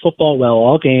running the football well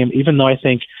all game, even though I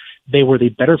think they were the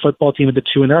better football team of the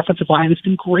two, and their offensive line has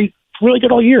been great, really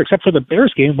good all year, except for the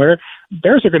Bears game, where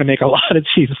Bears are going to make a lot of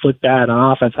teams look bad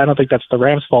on offense. I don't think that's the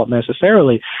Rams' fault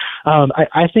necessarily.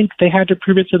 I think they had to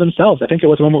prove it to themselves. I think it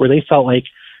was a moment where they felt like,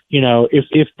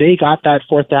 if they got that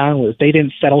 4th down, if they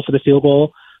didn't settle for the field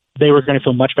goal, they were going to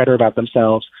feel much better about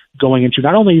themselves going into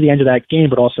not only the end of that game,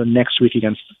 but also next week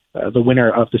against the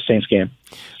winner of the Saints game.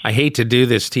 I hate to do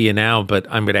this to you now, but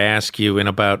I'm going to ask you in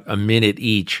about a minute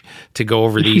each to go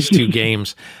over these two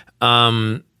games.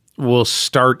 We'll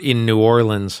start in New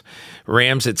Orleans.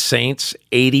 Rams at Saints,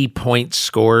 80 points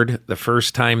scored the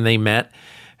first time they met,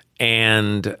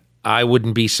 and I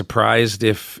wouldn't be surprised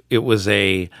if it was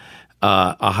a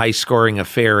high-scoring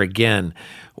affair again.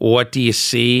 What do you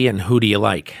see, and who do you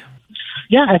like?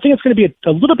 Yeah, I think it's going to be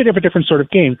a little bit of a different sort of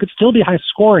game. It could still be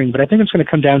high-scoring, but I think it's going to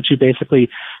come down to basically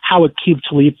how Aqib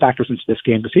Talib factors into this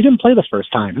game, because he didn't play the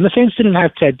first time, and the Saints didn't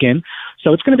have Ted Ginn,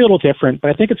 so it's going to be a little different, but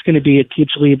I think it's going to be Aqib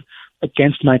Talib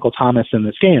against Michael Thomas in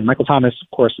this game. Michael Thomas, of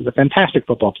course, is a fantastic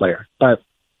football player, but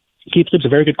Aqib Talib's a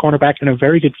very good cornerback and a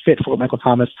very good fit for what Michael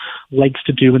Thomas likes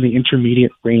to do in the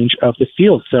intermediate range of the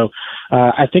field. So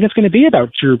I think it's going to be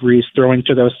about Drew Brees throwing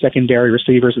to those secondary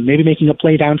receivers and maybe making a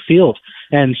play downfield.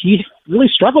 And he really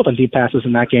struggled on deep passes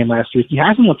in that game last week. He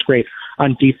hasn't looked great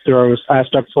on deep throws, as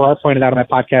Doug Farrar pointed out on my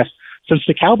podcast, since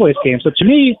the Cowboys game. So to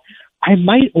me, I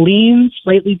might lean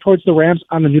slightly towards the Rams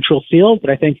on the neutral field,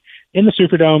 but I think in the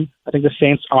Superdome, I think the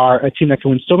Saints are a team that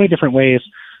can win so many different ways.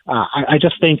 I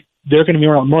just think they're going to be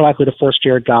more likely to force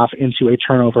Jared Goff into a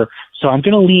turnover. So I'm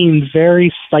going to lean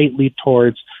very slightly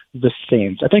towards the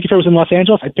Saints. I think if it was in Los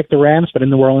Angeles, I'd pick the Rams, but in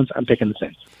New Orleans, I'm picking the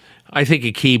Saints. I think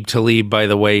Aqib Talib, by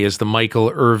the way, is the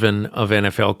Michael Irvin of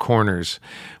NFL corners.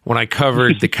 When I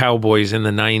covered the Cowboys in the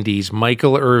 90s,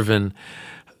 Michael Irvin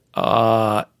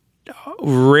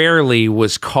rarely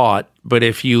was caught, but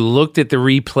if you looked at the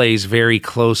replays very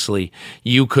closely,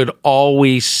 you could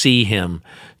always see him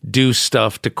do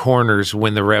stuff to corners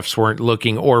when the refs weren't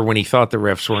looking or when he thought the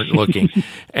refs weren't looking.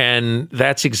 And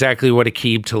that's exactly what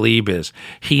Aqib Talib is.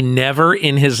 He never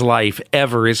in his life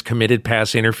ever has committed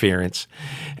pass interference.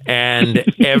 And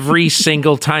every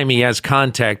single time he has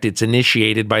contact, it's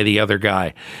initiated by the other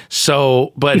guy.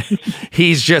 So, but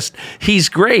he's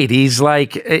great. He's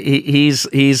like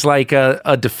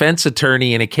a defense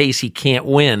attorney in a case he can't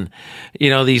win. You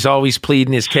know, he's always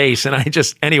pleading his case. And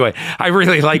I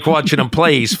really like watching him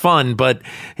play. He's fun, but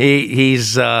I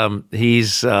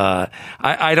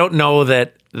don't know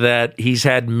that he's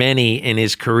had many in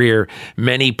his career,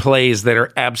 many plays that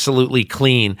are absolutely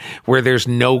clean, where there's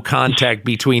no contact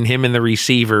between him and the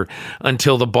receiver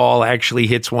until the ball actually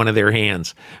hits one of their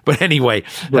hands. But anyway,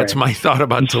 that's my thought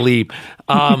about Talib.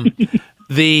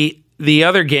 The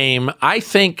other game, I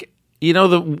think, you know,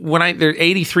 there are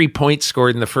 83 points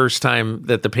scored in the first time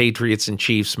that the Patriots and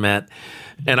Chiefs met.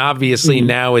 And obviously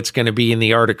now it's going to be in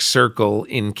the Arctic Circle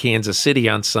in Kansas City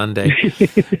on Sunday.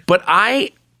 But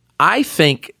I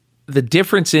think the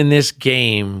difference in this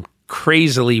game,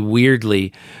 crazily,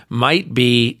 weirdly, might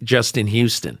be just in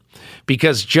Houston.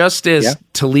 Because just as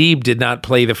Talib did not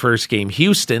play the first game,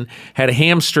 Houston had a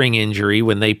hamstring injury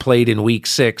when they played in Week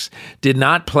 6, did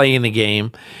not play in the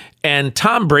game, and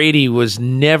Tom Brady was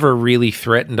never really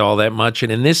threatened all that much.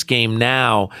 And in this game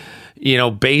now, you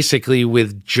know, basically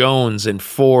with Jones and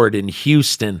Ford and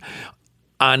Houston,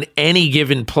 on any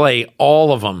given play,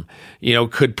 all of them, you know,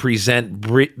 could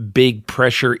present big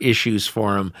pressure issues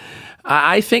for him.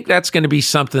 I think that's going to be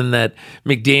something that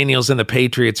McDaniels and the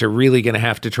Patriots are really going to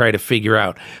have to try to figure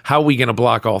out. How are we going to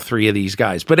block all three of these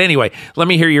guys? But anyway, let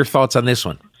me hear your thoughts on this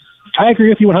one. I agree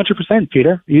with you 100%,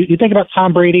 Peter. You think about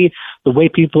Tom Brady, the way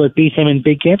people have beat him in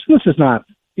big games, and this is not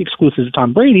exclusive to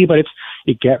Tom Brady, but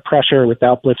you get pressure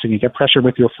without blitzing, you get pressure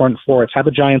with your front four. It's how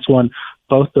the Giants won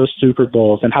both those Super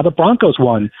Bowls and how the Broncos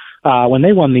won when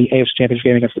they won the AFC Championship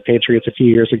game against the Patriots a few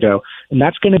years ago. And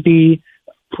that's going to be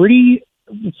pretty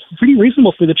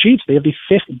reasonable for the Chiefs. They have the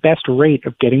fifth best rate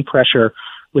of getting pressure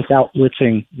without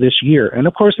blitzing this year. And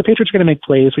of course, the Patriots are going to make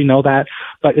plays. We know that.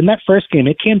 But in that first game,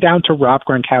 it came down to Rob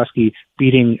Gronkowski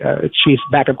beating Chiefs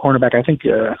backup cornerback. I think,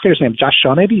 I forget his name, Josh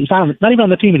Shaw, maybe? He's not even on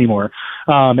the team anymore.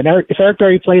 And if Eric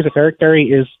Berry plays, if Eric Berry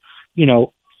is, you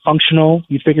know, functional,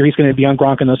 you figure he's going to be on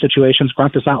Gronk in those situations.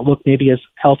 Gronk does not look maybe as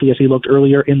healthy as he looked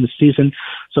earlier in the season.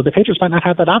 So the Patriots might not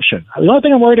have that option. The only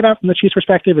thing I'm worried about from the Chiefs'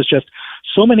 perspective is just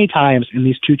so many times in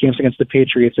these two games against the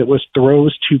Patriots, it was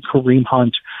throws to Kareem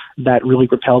Hunt that really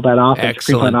propelled that offense.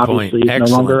 Excellent Kareem Hunt obviously point.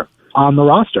 is no longer on the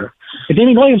roster. And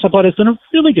Damien Williams, I thought, has done a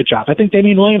really good job. I think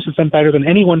Damien Williams has been better than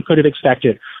anyone could have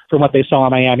expected from what they saw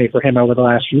in Miami for him over the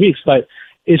last few weeks. But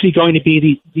is he going to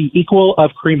be the equal of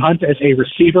Kareem Hunt as a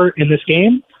receiver in this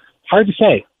game? Hard to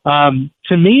say.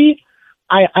 To me,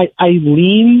 I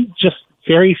lean just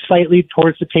very slightly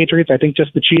towards the Patriots. I think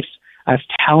just the Chiefs, as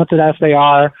talented as they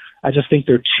are, I just think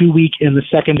they're too weak in the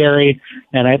secondary,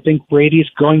 and I think Brady's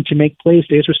going to make plays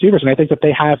to his receivers, and I think that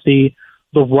they have the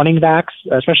running backs,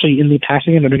 especially in the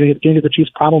passing game, and they're going to give the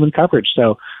Chiefs problem in coverage.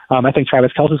 So I think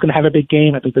Travis Kelce's going to have a big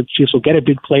game. I think the Chiefs will get a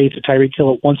big play to Tyreek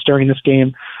Hill once during this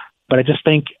game, but I just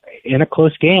think in a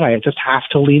close game, I just have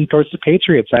to lean towards the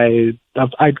Patriots.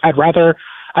 I'd rather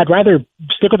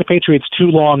stick with the Patriots too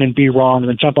long and be wrong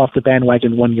than jump off the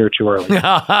bandwagon 1 year too early.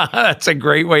 That's a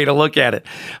great way to look at it.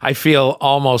 I feel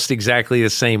almost exactly the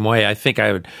same way. I think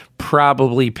I would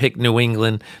probably pick New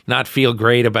England, not feel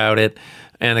great about it.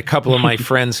 And a couple of my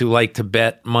friends who like to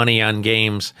bet money on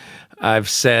games, I've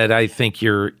said, I think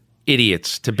you're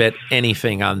idiots to bet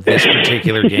anything on this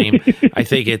particular game.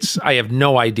 I have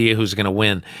no idea who's going to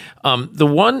win.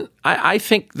 I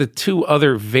think the two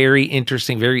other very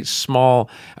interesting, very small,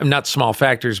 not small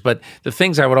factors, but the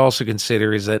things I would also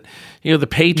consider is that, you know, the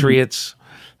Patriots,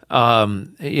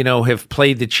 have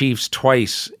played the Chiefs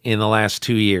twice in the last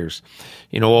 2 years.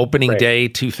 You know, opening day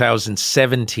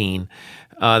 2017,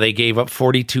 they gave up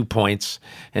 42 points,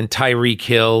 and Tyreek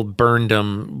Hill burned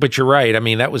them. But you're right. I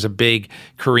mean, that was a big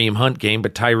Kareem Hunt game,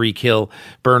 but Tyreek Hill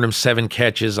burned him 7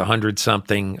 catches,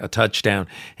 100-something, a touchdown.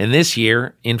 And this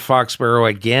year, in Foxborough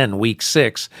again, Week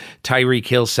 6, Tyreek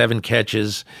Hill, 7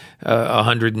 catches,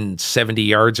 170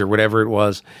 yards or whatever it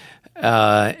was,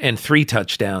 and 3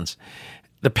 touchdowns.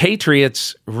 the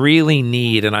Patriots really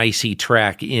need an icy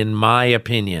track, in my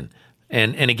opinion.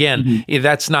 And again,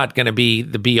 that's not going to be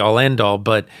the be-all, end-all,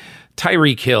 but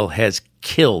Tyreek Hill has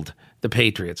killed the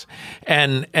Patriots.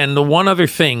 And the one other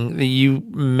thing that you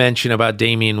mentioned about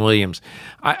Damian Williams,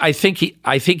 I think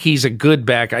he's a good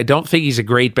back. I don't think he's a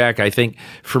great back. I think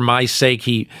for my sake,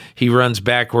 he runs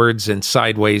backwards and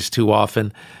sideways too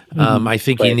often. I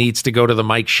think he needs to go to the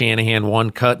Mike Shanahan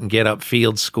one cut and get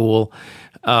upfield school.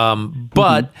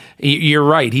 But you're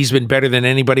right. He's been better than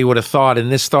anybody would have thought.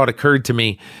 And this thought occurred to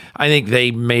me. I think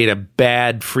they made a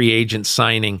bad free agent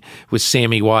signing with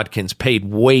Sammy Watkins, paid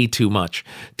way too much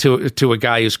to a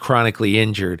guy who's chronically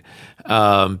injured.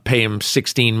 Pay him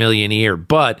 $16 million a year.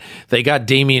 But they got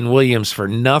Damian Williams for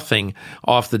nothing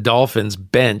off the Dolphins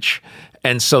bench.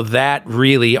 And so that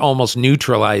really almost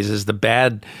neutralizes the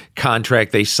bad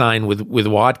contract they signed with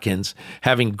Watkins,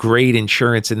 having great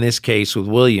insurance in this case with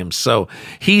Williams. So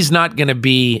he's not going to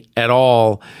be at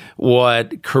all what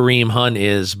Kareem Hunt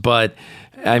is. But,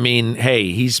 I mean,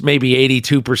 hey, he's maybe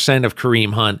 82% of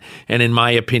Kareem Hunt. And in my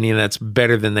opinion, that's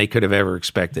better than they could have ever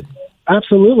expected.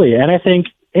 Absolutely. And I think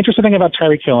interesting thing about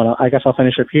Tyreek Hill, and I guess I'll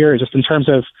finish up here, is just in terms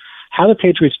of how the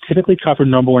Patriots typically cover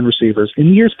number one receivers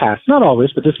in years past. Not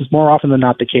always, but this is more often than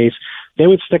not the case. They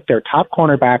would stick their top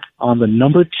cornerback on the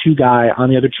number two guy on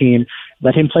the other team,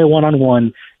 let him play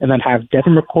one-on-one, and then have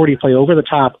Devin McCourty play over the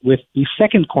top with the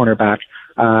second cornerback,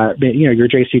 your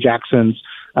J.C. Jacksons,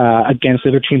 against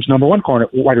the other team's number one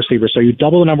wide receiver. So you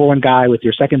double the number one guy with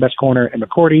your second best corner and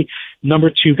McCourty. Number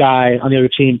two guy on the other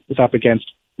team is up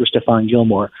against your Stephon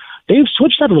Gilmore. They've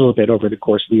switched that a little bit over the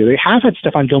course of the year. They have had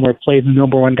Stephon Gilmore play the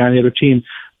number one guy on the other team,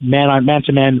 man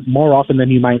to man, more often than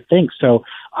you might think. So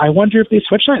I wonder if they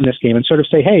switch that in this game and sort of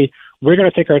say, hey, we're going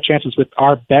to take our chances with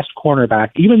our best cornerback.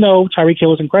 Even though Tyreek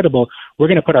Hill is incredible, we're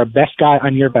going to put our best guy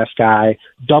on your best guy,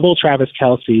 double Travis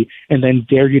Kelce, and then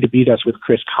dare you to beat us with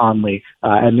Chris Conley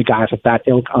and the guys of that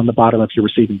ilk on the bottom of your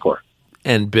receiving core.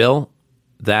 And Bill,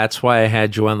 that's why I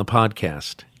had you on the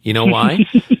podcast. You know why?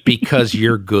 Because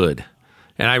you're good.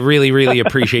 And I really, really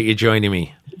appreciate you joining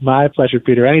me. My pleasure,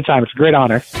 Peter. Anytime. It's a great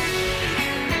honor.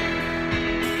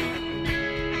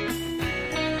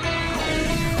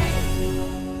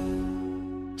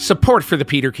 Support for the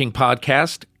Peter King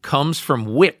Podcast comes from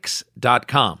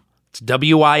Wix.com. It's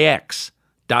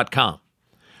Wix.com.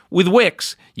 With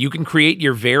Wix, you can create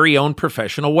your very own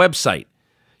professional website.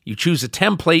 You choose a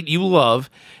template you love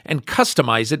and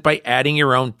customize it by adding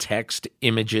your own text,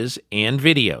 images, and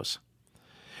videos.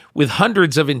 With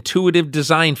hundreds of intuitive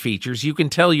design features, you can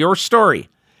tell your story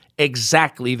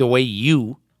exactly the way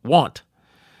you want.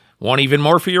 Want even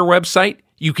more for your website?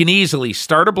 You can easily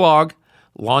start a blog,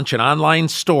 launch an online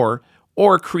store,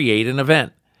 or create an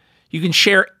event. You can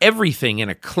share everything in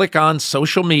a click on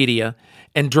social media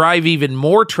and drive even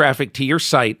more traffic to your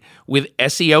site with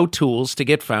SEO tools to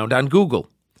get found on Google.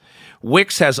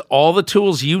 Wix has all the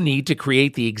tools you need to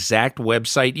create the exact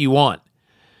website you want.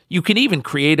 You can even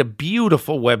create a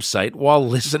beautiful website while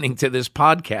listening to this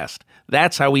podcast.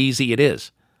 That's how easy it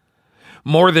is.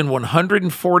 More than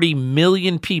 140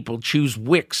 million people choose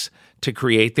Wix to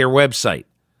create their website.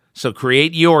 So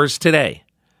create yours today.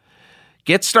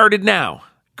 Get started now.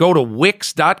 Go to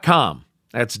Wix.com.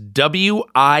 That's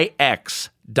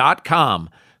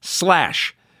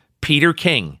Wix.com/Peter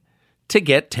King to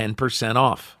get 10%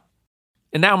 off.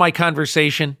 And now my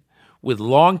conversation with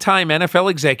longtime NFL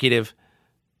executive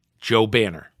Joe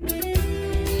Banner.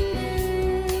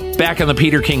 Back on the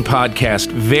Peter King Podcast,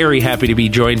 very happy to be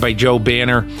joined by Joe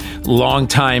Banner,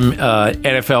 longtime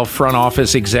NFL front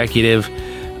office executive,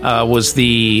 was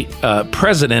the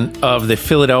president of the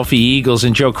Philadelphia Eagles.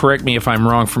 And Joe, correct me if I'm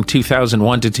wrong, from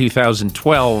 2001 to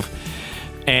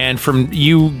 2012. And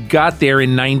you got there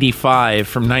in 95.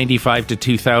 From 95 to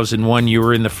 2001, you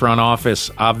were in the front office,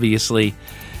 obviously.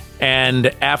 And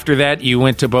after that, you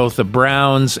went to both the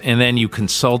Browns, and then you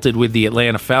consulted with the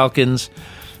Atlanta Falcons.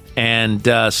 And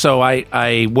so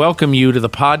I welcome you to the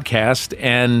podcast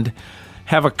and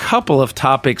have a couple of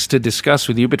topics to discuss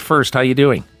with you. But first, how you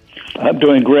doing? I'm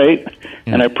doing great,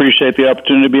 and I appreciate the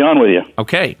opportunity to be on with you.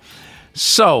 Okay.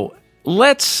 So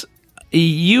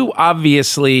you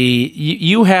obviously,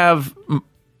 you have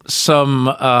some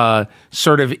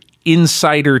sort of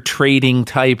insider trading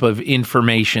type of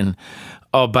information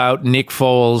about Nick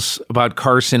Foles, about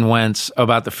Carson Wentz,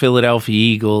 about the Philadelphia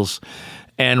Eagles,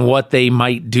 and what they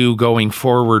might do going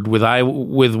forward with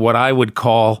what I would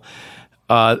call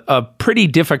a pretty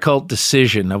difficult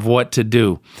decision of what to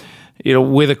do. You know,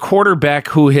 with a quarterback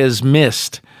who has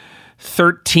missed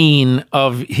 13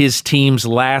 of his team's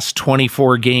last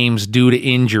 24 games due to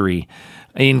injury,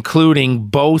 including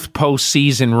both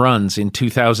postseason runs in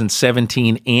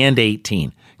 2017 and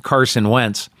 18, Carson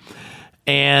Wentz.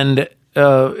 And,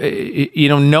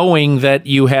 knowing that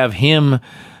you have him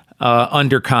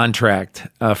under contract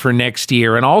for next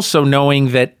year, and also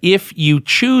knowing that if you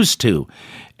choose to,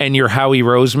 and you're Howie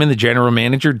Roseman, the general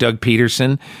manager, Doug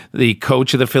Peterson, the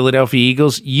coach of the Philadelphia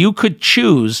Eagles, you could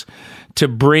choose to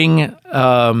bring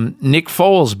Nick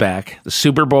Foles back, the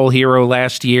Super Bowl hero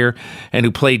last year and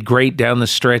who played great down the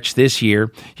stretch this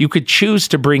year. You could choose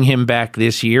to bring him back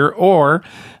this year, or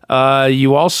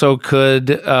you also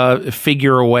could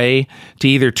figure a way to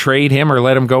either trade him or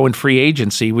let him go in free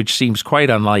agency, which seems quite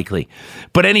unlikely.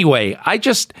 But anyway,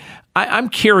 I'm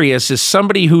curious, as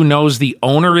somebody who knows the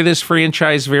owner of this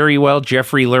franchise very well,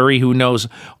 Jeffrey Lurie, who knows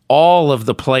all of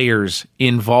the players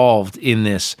involved in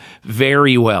this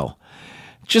very well,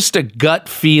 just a gut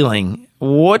feeling.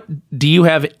 What do you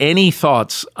have any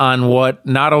thoughts on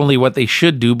not only what they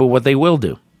should do, but what they will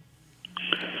do?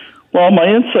 Well, my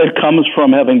insight comes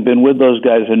from having been with those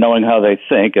guys and knowing how they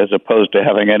think, as opposed to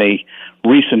having any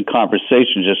recent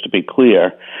conversations, just to be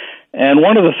clear. And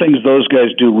one of the things those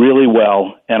guys do really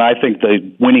well, and I think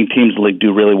the winning teams league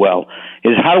do really well,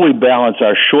 is how do we balance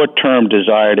our short-term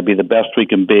desire to be the best we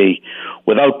can be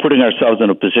without putting ourselves in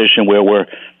a position where we're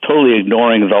totally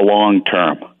ignoring the long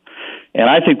term. And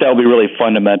I think that will be really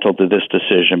fundamental to this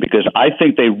decision, because I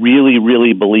think they really,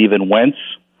 really believe in Wentz.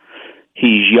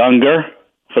 He's younger.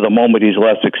 For the moment, he's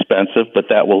less expensive, but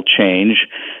that will change.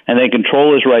 And they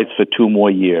control his rights for 2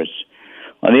 more years.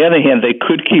 On the other hand, they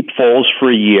could keep Foles for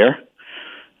a year,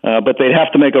 but they'd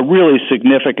have to make a really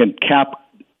significant cap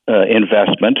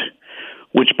investment,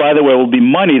 which, by the way, will be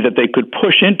money that they could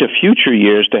push into future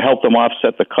years to help them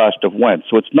offset the cost of Wentz.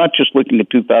 So it's not just looking at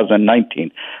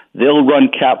 2019. They'll run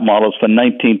cap models for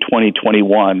 19, 20,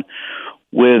 21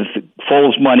 with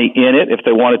Foles money in it if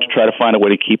they wanted to try to find a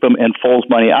way to keep him, and Foles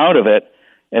money out of it,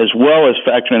 as well as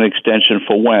factoring an extension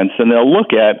for Wentz. And they'll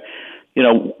look at,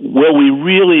 will we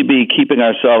really be keeping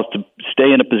ourselves to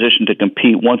stay in a position to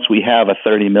compete once we have a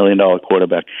 $30 million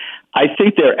quarterback? I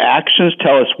think their actions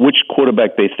tell us which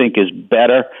quarterback they think is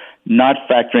better, not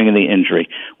factoring in the injury.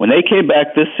 When they came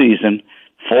back this season,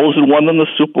 Foles had won them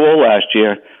the Super Bowl last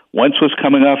year. Wentz was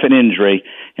coming off an injury.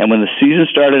 And when the season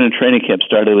started and training camp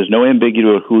started, there was no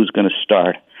ambiguity of who's going to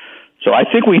start. So I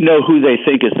think we know who they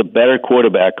think is the better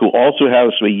quarterback, who also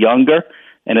has to be younger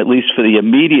and, at least for the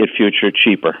immediate future,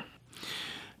 cheaper.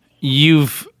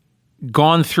 You've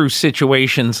gone through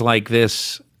situations like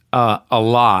this a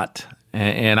lot,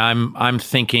 and I'm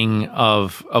thinking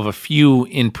of a few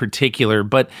in particular,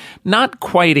 but not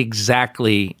quite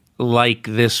exactly like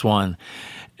this one.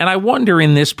 And I wonder,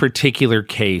 in this particular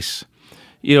case,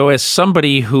 as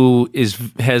somebody who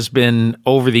has been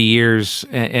over the years,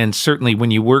 and certainly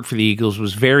when you work for the Eagles,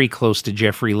 was very close to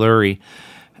Jeffrey Lurie,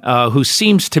 who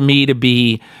seems to me to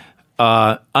be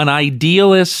an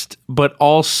idealist, but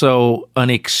also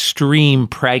an extreme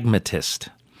pragmatist.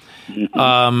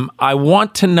 I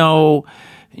want to know,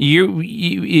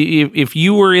 if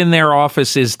you were in their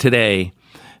offices today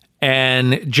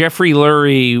and Jeffrey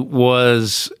Lurie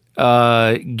was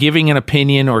giving an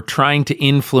opinion or trying to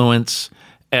influence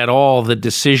at all the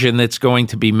decision that's going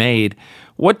to be made,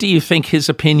 what do you think his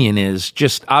opinion is?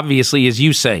 Just obviously, as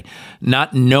you say,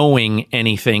 not knowing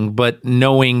anything, but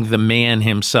knowing the man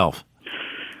himself.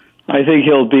 I think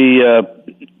he'll be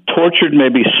tortured,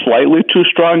 maybe slightly too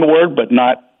strong a word, but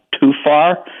not too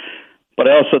far. But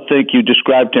I also think you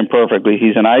described him perfectly.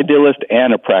 He's an idealist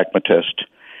and a pragmatist.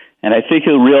 And I think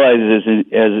he'll realize,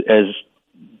 as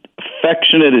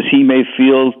affectionate as he may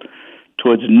feel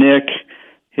towards Nick,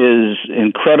 his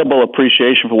incredible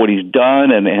appreciation for what he's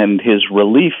done and his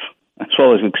relief, as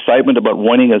well as excitement about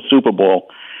winning a Super Bowl,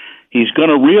 he's going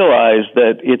to realize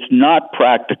that it's not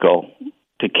practical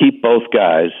to keep both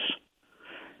guys,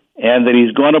 and that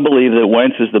he's going to believe that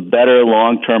Wentz is the better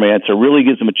long-term answer. Really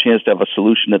gives him a chance to have a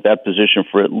solution at that position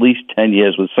for at least 10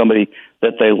 years with somebody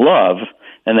that they love,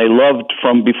 and they loved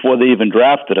from before they even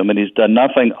drafted him, and he's done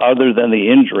nothing other than the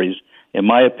injuries, in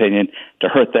my opinion, to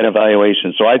hurt that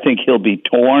evaluation. So I think he'll be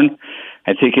torn.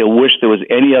 I think he'll wish there was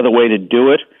any other way to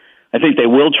do it. I think they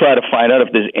will try to find out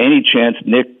if there's any chance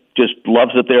Nick just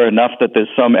loves it there enough that there's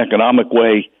some economic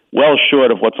way, well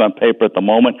short of what's on paper at the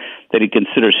moment, that he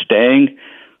considers staying.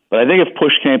 But I think if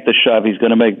push came to shove, he's going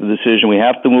to make the decision. We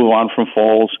have to move on from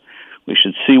Foles. We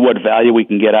should see what value we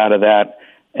can get out of that.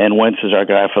 And Wentz is our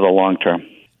guy for the long term.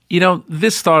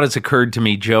 This thought has occurred to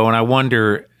me, Joe, and I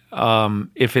wonder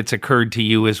if it's occurred to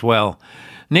you as well.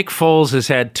 Nick Foles has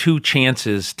had 2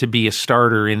 chances to be a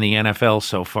starter in the NFL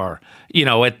so far.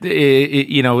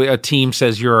 A team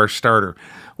says you're our starter.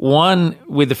 One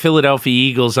with the Philadelphia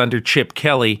Eagles under Chip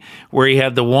Kelly, where he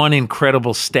had the one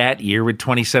incredible stat year with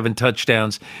 27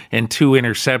 touchdowns and 2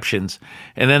 interceptions.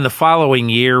 And then the following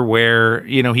year where,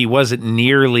 he wasn't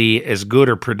nearly as good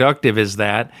or productive as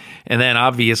that. And then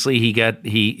obviously he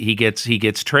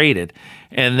gets traded.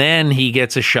 And then he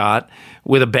gets a shot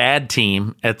with a bad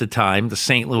team at the time, the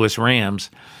St. Louis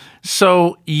Rams.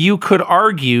 So you could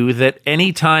argue that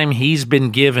anytime he's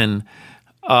been given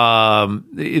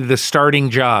the starting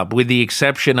job, with the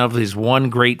exception of his one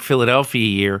great Philadelphia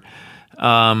year,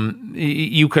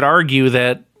 you could argue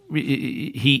that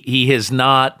he has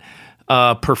not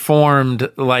performed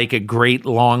like a great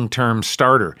long-term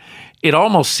starter. It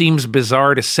almost seems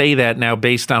bizarre to say that now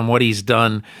based on what he's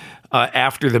done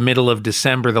after the middle of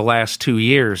December the last 2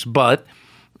 years. But,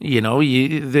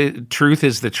 the truth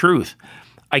is the truth.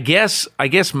 I guess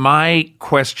my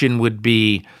question would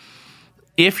be,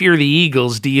 if you're the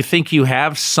Eagles, do you think you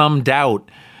have some doubt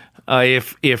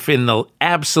if in the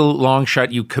absolute long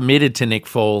shot you committed to Nick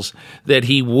Foles that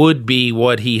he would be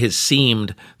what he has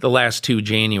seemed the last 2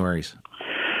 Januaries?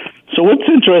 So what's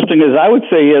interesting is I would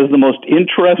say he has the most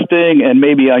interesting and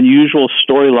maybe unusual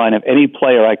storyline of any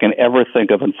player I can ever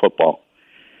think of in football.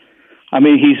 I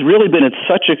mean, he's really been at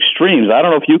such extremes. I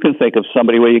don't know if you can think of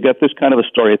somebody where you got this kind of a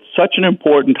story. It's such an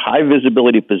important,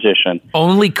 high-visibility position.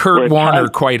 Only Kurt Warner,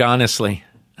 quite honestly.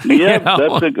 Yeah,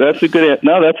 that's a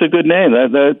good name.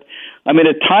 I mean,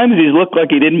 at times he's looked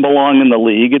like he didn't belong in the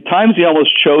league. At times he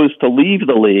almost chose to leave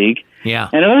the league. Yeah.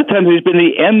 And at other times he's been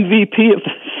the MVP of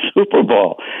the Super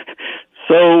Bowl.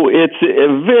 So it's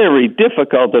a very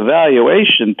difficult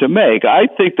evaluation to make. I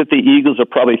think that the Eagles are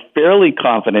probably fairly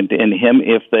confident in him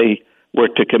if they were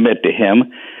to commit to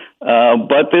him.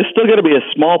 But there's still going to be a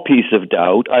small piece of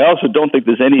doubt. I also don't think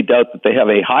there's any doubt that they have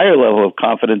a higher level of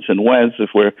confidence in Wentz, if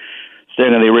we're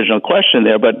staying on the original question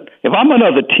there. But if I'm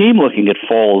another team looking at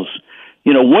Foles,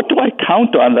 what do I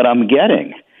count on that I'm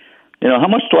getting? How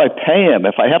much do I pay him?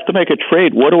 If I have to make a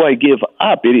trade, what do I give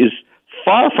up? It is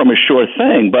far from a sure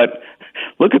thing. But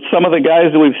look at some of the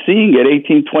guys that we've seen get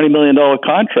 $18, $20 million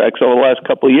contracts over the last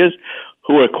couple of years,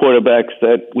 who are quarterbacks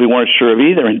that we weren't sure of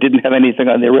either and didn't have anything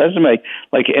on their resume,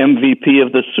 like MVP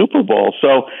of the Super Bowl.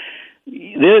 So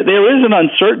there is an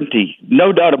uncertainty,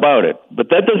 no doubt about it. But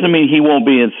that doesn't mean he won't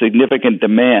be in significant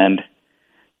demand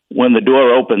when the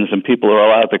door opens and people are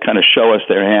allowed to kind of show us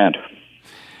their hand.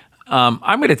 I'm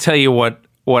going to tell you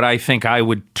what I think I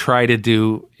would try to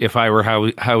do if I were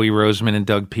Howie Roseman and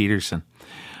Doug Peterson.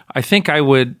 I think I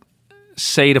would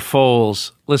say to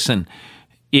Foles, listen,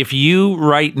 if you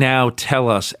right now tell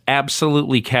us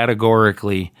absolutely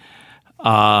categorically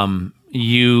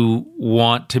you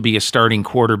want to be a starting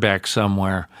quarterback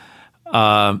somewhere,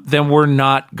 then we're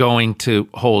not going to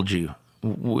hold you.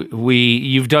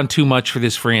 You've done too much for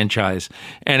this franchise,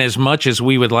 and as much as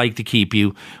we would like to keep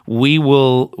you, we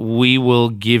will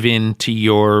give in to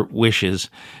your wishes,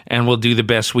 and we'll do the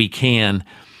best we can.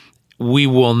 We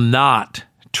will not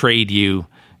trade you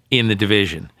in the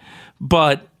division,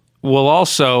 but we'll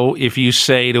also, if you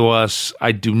say to us,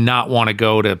 I do not want to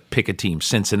go to pick a team,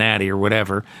 Cincinnati or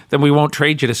whatever, then we won't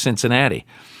trade you to Cincinnati.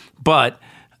 But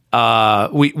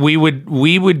we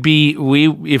would be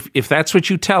if that's what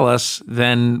you tell us,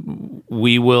 then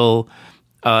we will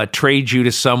trade you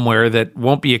to somewhere that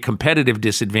won't be a competitive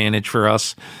disadvantage for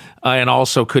us, and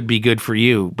also could be good for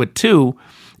you. But 2,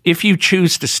 if you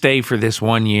choose to stay for this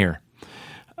 1 year,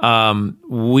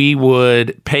 we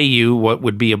would pay you what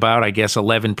would be about, I guess,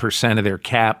 11% of their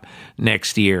cap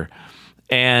next year,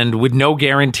 and with no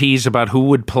guarantees about who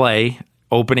would play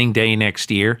opening day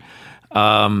next year.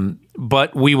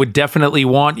 But we would definitely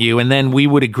want you, and then we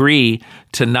would agree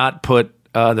to not put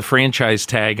the franchise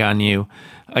tag on you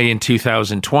in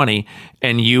 2020,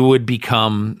 and you would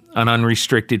become an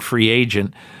unrestricted free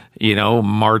agent,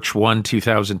 March 1,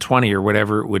 2020 or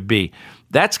whatever it would be.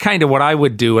 That's kind of what I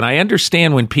would do. And I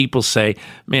understand when people say,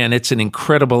 man, it's an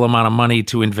incredible amount of money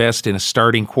to invest in a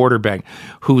starting quarterback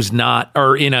who's not,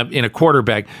 or in a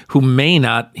quarterback who may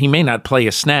not play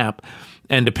a snap,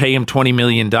 and to pay him $20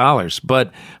 million.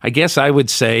 But I guess I would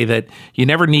say that you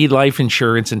never need life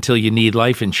insurance until you need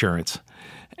life insurance.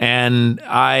 And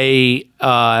I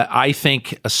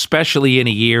think, especially in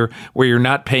a year where you're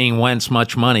not paying Wentz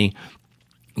much money,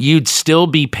 you'd still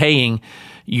be paying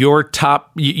your 3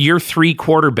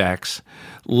 quarterbacks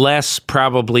less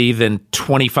probably than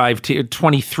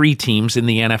 23 teams in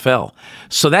the NFL.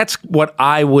 So that's what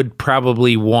I would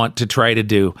probably want to try to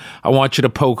do. I want you to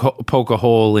poke a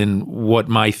hole in what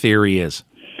my theory is.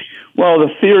 Well,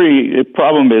 the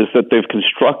problem is that they've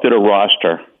constructed a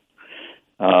roster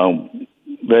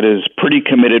that is pretty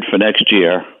committed for next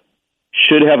year.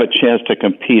 should have a chance to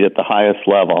compete at the highest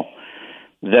level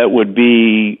that would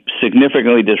be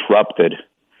significantly disrupted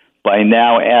by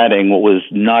now adding what was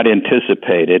not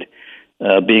anticipated,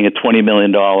 being a $20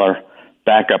 million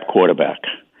backup quarterback.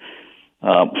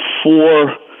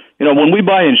 When we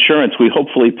buy insurance, we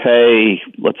hopefully pay,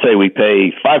 let's say we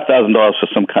pay $5,000 for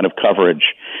some kind of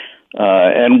coverage,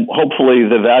 and hopefully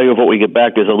the value of what we get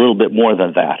back is a little bit more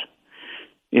than that.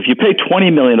 If you pay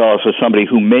 $20 million for somebody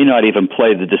who may not even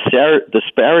play, the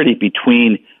disparity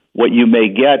between what you may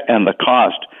get and the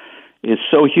cost is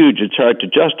so huge it's hard to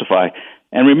justify.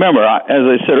 And remember, as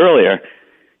I said earlier,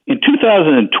 in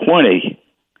 2020,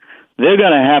 they're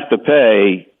going to have to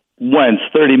pay Wentz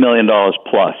 $30 million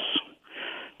plus.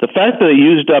 The fact that they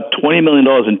used up $20 million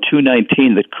in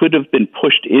 2019 that could have been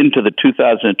pushed into the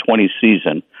 2020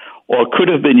 season, or could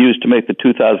have been used to make the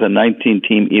 2019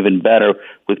 team even better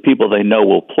with people they know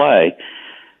will play,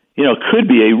 could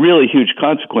be a really huge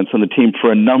consequence on the team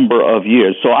for a number of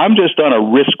years. So I'm just on a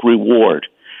risk-reward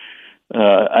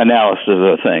analysis of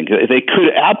the thing. They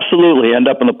could absolutely end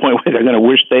up in the point where they're going to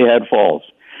wish they had Foles.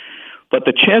 But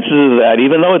the chances of that,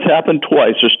 even though it's happened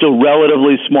twice, are still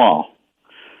relatively small.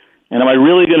 And am I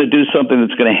really going to do something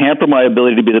that's going to hamper my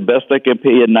ability to be the best I can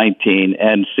be in 19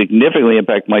 and significantly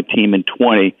impact my team in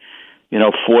 20,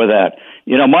 for that?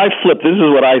 My flip, this is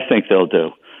what I think they'll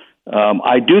do.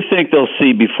 I do think they'll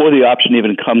see before the option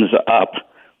even comes up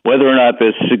whether or not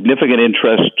there's significant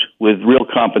interest with real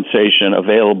compensation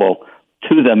available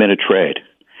to them in a trade.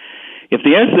 If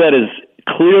the answer to that is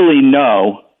clearly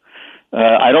no,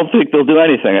 I don't think they'll do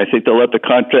anything. I think they'll let the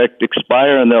contract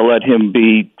expire and they'll let him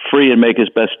be free and make his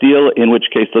best deal, in which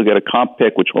case they'll get a comp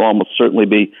pick, which will almost certainly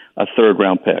be a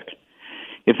third-round pick.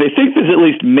 If they think there's at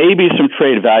least maybe some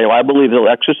trade value, I believe they'll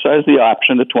exercise the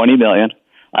option, the $20 million.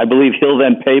 I believe he'll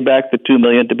then pay back the $2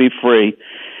 million to be free.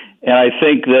 And I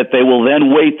think that they will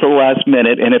then wait till the last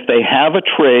minute, and if they have a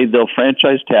trade, they'll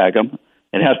franchise tag him.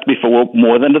 It has to be for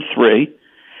more than the 3.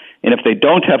 And if they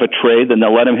don't have a trade, then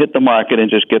they'll let him hit the market and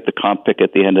just get the comp pick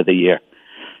at the end of the year.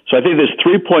 So I think there's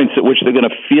 3 points at which they're going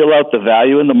to feel out the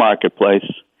value in the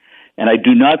marketplace, and I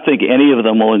do not think any of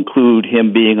them will include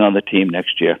him being on the team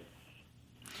next year.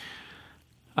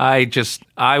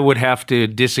 I would have to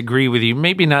disagree with you,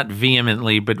 maybe not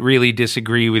vehemently, but really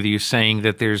disagree with you saying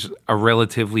that there's a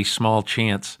relatively small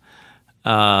chance,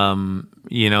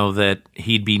 that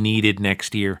he'd be needed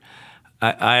next year.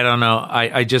 I don't know.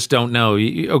 I just don't know.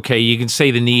 Okay, you can say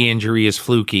the knee injury is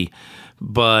fluky,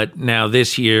 but now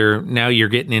this year, now you're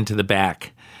getting into the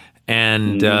back.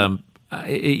 And,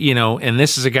 and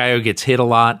this is a guy who gets hit a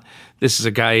lot. This is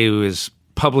a guy who is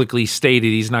publicly stated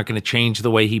he's not going to change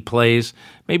the way he plays.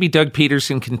 Maybe Doug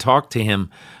Peterson can talk to him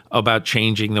about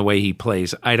changing the way he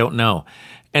plays. I don't know.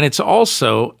 And it's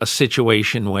also a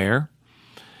situation where,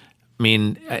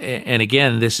 and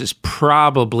again, this is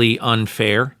probably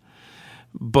unfair,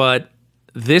 but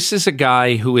this is a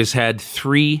guy who has had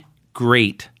 3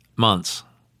 great months.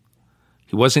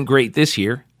 He wasn't great this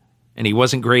year, and he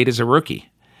wasn't great as a rookie.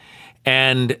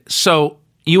 And so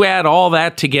you add all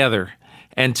that together,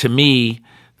 and to me,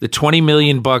 the $20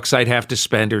 million I'd have to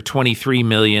spend, or $23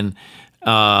 million,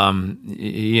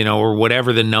 or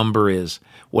whatever the number is,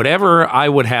 whatever I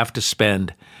would have to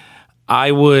spend,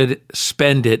 I would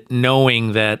spend it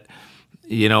knowing that,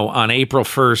 on April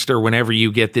 1st or whenever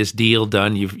you get this deal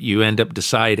done, you end up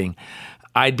deciding,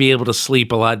 I'd be able to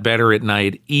sleep a lot better at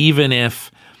night, even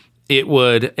if it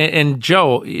would. And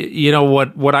Joe,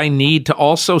 what I need to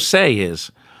also say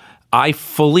is, I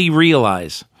fully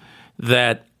realize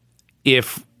that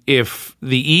if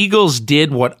the Eagles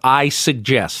did what I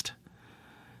suggest,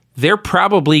 they're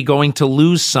probably going to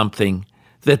lose something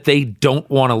that they don't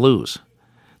want to lose.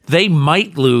 They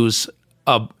might lose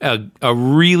a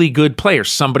really good player,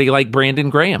 somebody like Brandon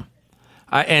Graham.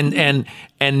 And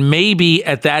maybe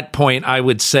at that point I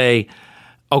would say,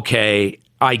 okay,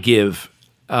 I give,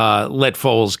 let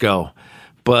Foles go.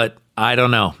 But I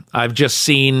don't know. I've just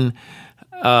seen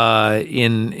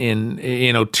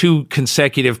in 2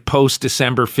 consecutive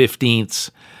post-December 15th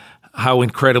how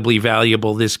incredibly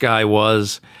valuable this guy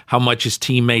was, how much his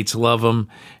teammates love him,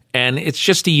 and it's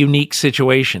just a unique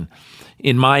situation.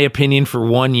 In my opinion, for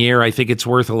 1 year, I think it's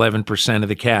worth 11% of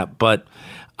the cap, but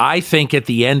I think at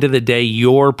the end of the day,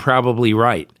 you're probably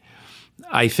right.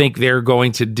 I think they're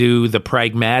going to do the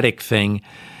pragmatic thing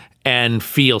and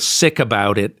feel sick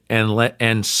about it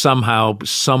and somehow,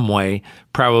 some way,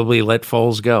 probably let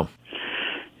Foles go.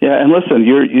 Yeah, and listen,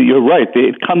 you're right.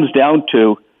 It comes down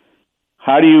to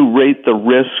how do you rate the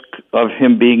risk of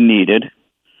him being needed,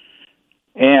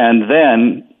 and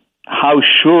then how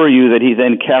sure are you that he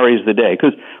then carries the day?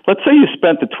 Because let's say you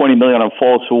spent the $20 million on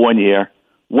Foles for 1 year,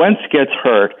 Wentz gets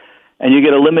hurt, and you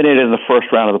get eliminated in the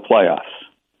first round of the playoffs.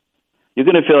 You're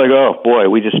going to feel like, oh, boy,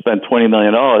 we just spent $20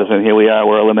 million, and here we are,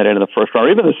 we're eliminated in the first round,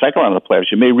 or even the second round of the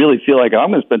playoffs. You may really feel like,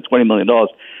 I'm going to spend $20 million.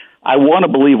 I want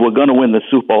to believe we're going to win the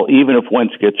Super Bowl, even if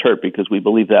Wentz gets hurt, because we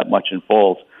believe that much in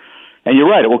Foles. And you're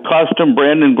right, it will cost them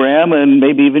Brandon Graham and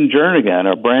maybe even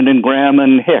Jernigan, or Brandon Graham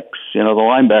and Hicks, the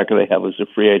linebacker they have as a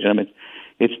free agent. I mean,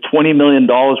 it's $20 million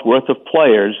worth of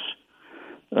players,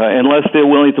 unless they're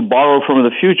willing to borrow from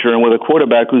the future. And with a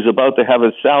quarterback who's about to have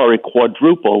his salary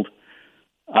quadrupled,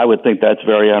 I would think that's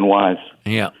very unwise.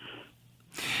 Yeah.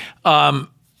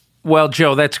 Well,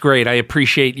 Joe, that's great. I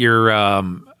appreciate your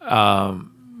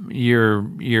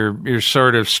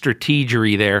sort of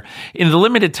strategery there. In the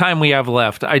limited time we have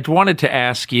left, I wanted to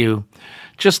ask you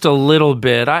just a little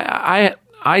bit.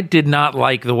 I did not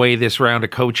like the way this round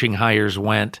of coaching hires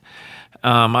went.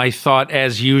 I thought,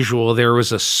 as usual, there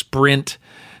was a sprint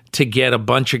to get a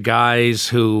bunch of guys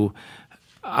who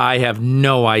I have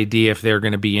no idea if they're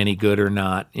going to be any good or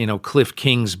not. Cliff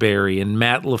Kingsbury and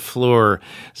Matt LaFleur,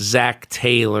 Zach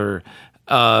Taylor.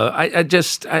 At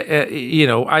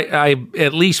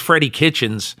least Freddie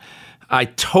Kitchens, I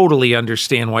totally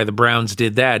understand why the Browns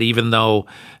did that, even though,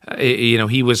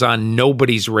 he was on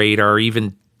nobody's radar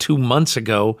even 2 months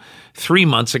ago, 3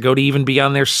 months ago, to even be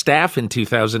on their staff in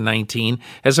 2019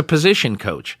 as a position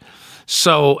coach.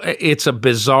 So it's a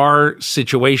bizarre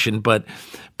situation, but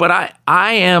I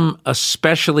am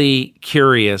especially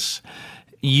curious.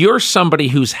 You're somebody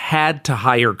who's had to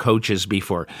hire coaches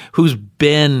before, who's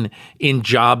been in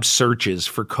job searches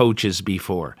for coaches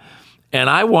before. And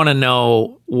I want to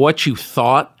know what you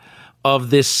thought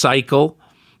of this cycle,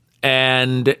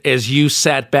 and as you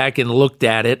sat back and looked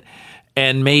at it,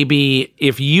 and maybe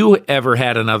if you ever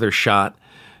had another shot,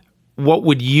 what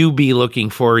would you be looking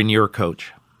for in your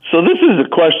coach? So this is a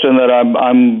question that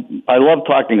I love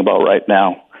talking about right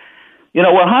now.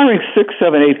 We're hiring 6,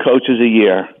 7, 8 coaches a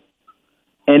year,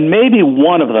 and maybe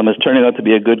one of them is turning out to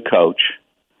be a good coach,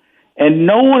 and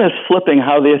no one is flipping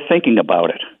how they're thinking about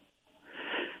it.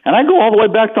 And I go all the way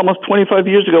back to almost 25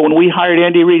 years ago when we hired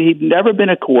Andy Reid. He'd never been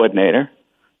a coordinator.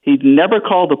 He'd never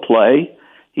called a play.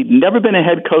 He'd never been a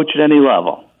head coach at any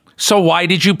level. So why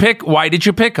did you pick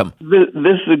him?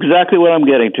 This is exactly what I'm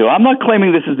getting to. I'm not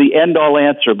claiming this is the end-all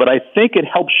answer, but I think it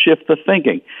helps shift the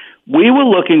thinking. We were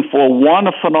looking for, 1,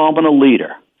 a phenomenal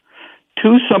leader,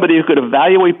 2, somebody who could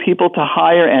evaluate people to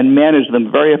hire and manage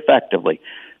them very effectively,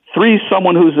 3,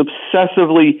 someone who's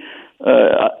obsessively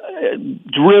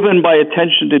driven by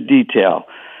attention to detail,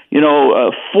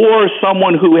 4,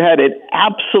 someone who had an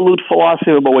absolute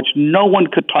philosophy about which no one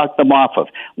could talk them off of.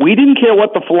 We didn't care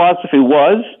what the philosophy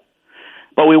was,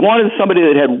 but we wanted somebody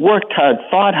that had worked hard,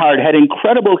 thought hard, had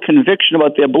incredible conviction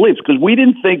about their beliefs, because we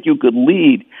didn't think you could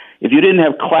lead if you didn't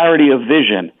have clarity of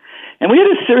vision. And we had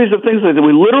a series of things like that.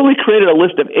 We literally created a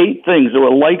list of 8 things that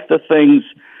were like the things.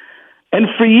 And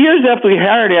for years after we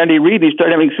hired Andy Reid, he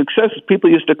started having success. People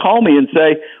used to call me and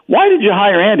say, why did you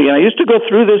hire Andy? And I used to go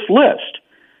through this list.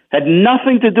 Had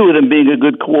nothing to do with him being a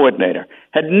good coordinator.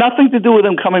 Had nothing to do with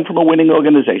him coming from a winning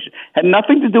organization. Had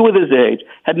nothing to do with his age.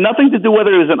 Had nothing to do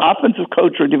whether he was an offensive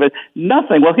coach or defense.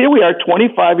 Nothing. Well, here we are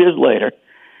 25 years later.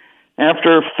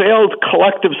 After failed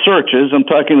collective searches, I'm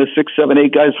talking the 6, 7,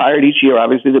 8 guys hired each year.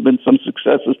 Obviously, there have been some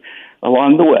successes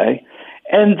along the way.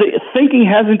 And the thinking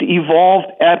hasn't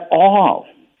evolved at all,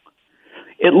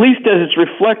 at least as it's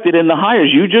reflected in the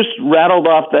hires. You just rattled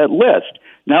off that list.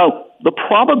 Now, the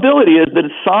probability is that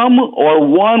some or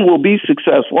one will be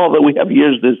successful, although we have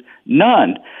years there's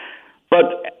none. But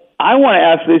I want to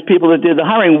ask these people that did the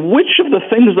hiring, which of the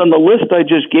things on the list I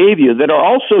just gave you that are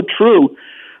also true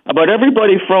about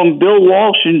everybody from Bill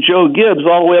Walsh and Joe Gibbs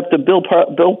all the way up to Bill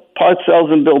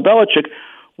Parcells and Bill Belichick,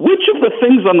 which of the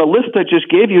things on the list I just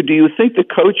gave you do you think the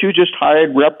coach you just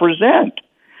hired represent?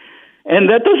 And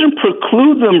that doesn't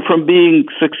preclude them from being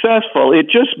successful. It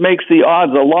just makes the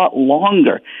odds a lot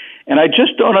longer. And I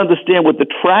just don't understand, with the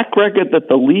track record that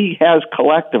the league has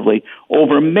collectively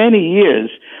over many years,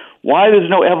 why there's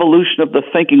no evolution of the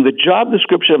thinking. The job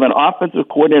description of an offensive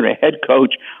coordinator and a head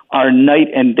coach are night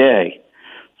and day.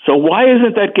 So why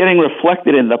isn't that getting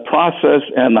reflected in the process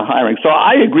and the hiring? So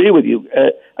I agree with you.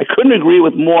 I couldn't agree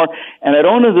with more, and I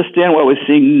don't understand why we're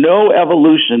seeing no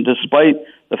evolution despite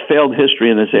the failed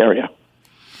history in this area.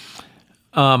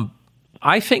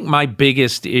 I think my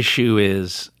biggest issue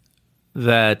is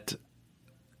that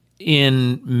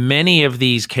in many of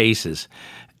these cases,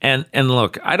 and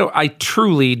look, I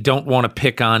truly don't want to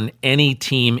pick on any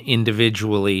team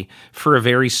individually for a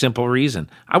very simple reason.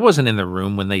 I wasn't in the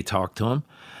room when they talked to him.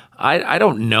 I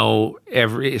don't know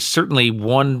certainly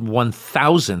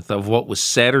 1/1000th of what was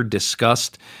said or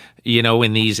discussed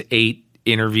in these 8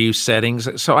 interview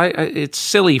settings. So it's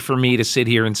silly for me to sit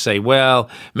here and say, well,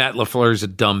 Matt LaFleur is a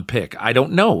dumb pick. I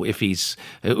don't know if he's,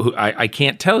 I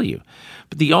can't tell you.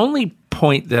 But the only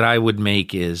point that I would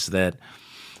make is that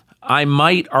I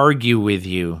might argue with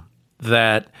you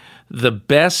that the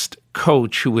best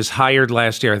coach who was hired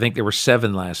last year, I think there were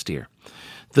 7 last year,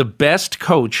 the best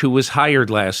coach who was hired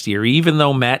last year, even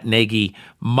though Matt Nagy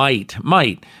might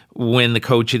win the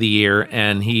Coach of the Year,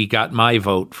 and he got my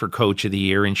vote for Coach of the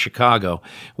Year in Chicago,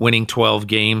 winning 12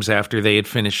 games after they had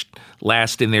finished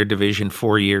last in their division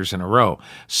 4 years in a row.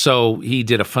 So he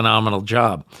did a phenomenal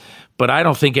job. But I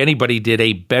don't think anybody did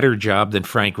a better job than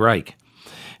Frank Reich.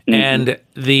 Mm-hmm. And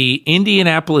the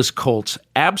Indianapolis Colts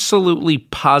absolutely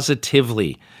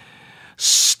positively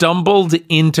stumbled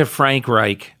into Frank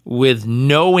Reich with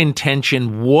no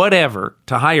intention whatever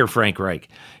to hire Frank Reich.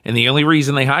 And the only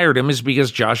reason they hired him is because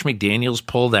Josh McDaniels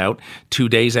pulled out 2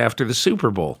 days after the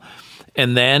Super Bowl.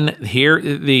 And then here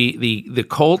the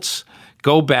Colts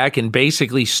go back and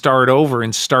basically start over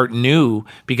and start new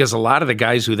because a lot of the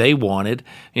guys who they wanted,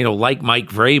 like Mike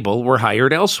Vrabel, were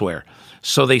hired elsewhere.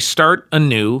 So they start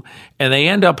anew, and they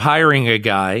end up hiring a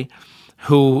guy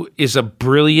who is a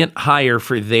brilliant hire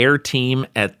for their team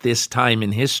at this time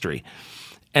in history.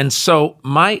 And so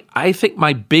I think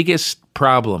my biggest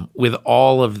problem with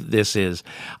all of this is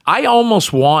I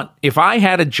almost want, if I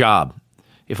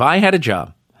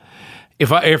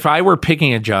were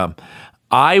picking a job,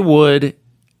 I would,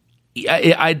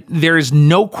 there is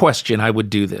no question I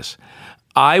would do this.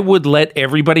 I would let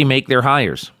everybody make their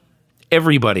hires.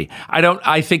 Everybody.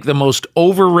 I think the most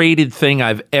overrated thing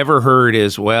I've ever heard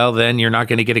is, well, then you're not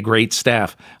going to get a great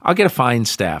staff. I'll get a fine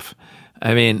staff.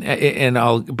 I mean,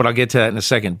 but I'll get to that in a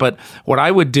second. But what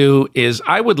I would do is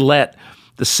I would let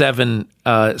the 7,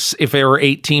 if there were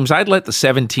 8 teams, I'd let the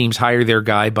 7 teams hire their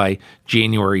guy by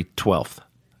January 12th.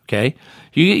 Okay.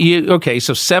 Okay.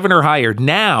 So 7 are hired.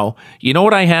 Now, you know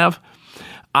what I have?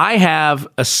 I have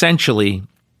essentially,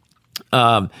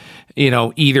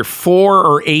 either 4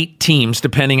 or 8 teams,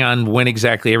 depending on when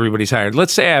exactly everybody's hired.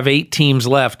 Let's say I have 8 teams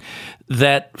left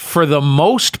that, for the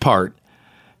most part,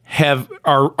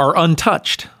 are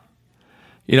untouched.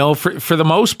 For the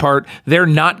most part, they're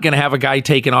not going to have a guy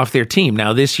taken off their team.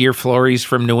 Now, this year, Flores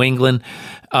from New England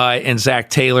and Zach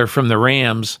Taylor from the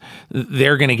Rams,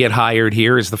 they're going to get hired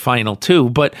here as the final 2.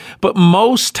 But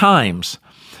most times,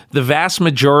 the vast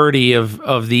majority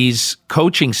of these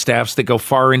coaching staffs that go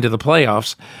far into the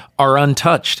playoffs are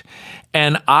untouched.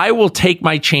 And I will take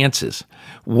my chances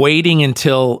waiting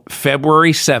until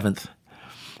February 7th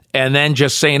and then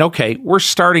just saying, okay, we're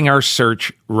starting our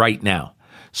search right now.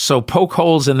 So poke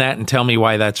holes in that and tell me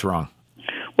why that's wrong.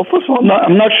 Well, first of all,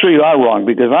 I'm not sure you are wrong,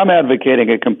 because I'm advocating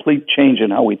a complete change in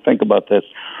how we think about this.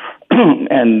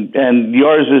 and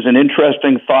yours is an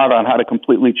interesting thought on how to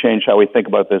completely change how we think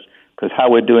about this, because how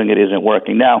we're doing it isn't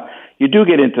working. Now, you do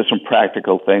get into some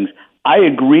practical things. I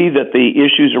agree that the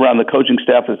issues around the coaching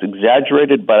staff is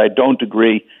exaggerated, but I don't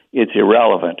agree it's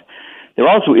irrelevant. There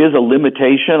also is a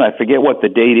limitation. I forget what the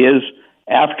date is,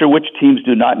 after which teams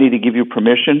do not need to give you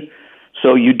permission.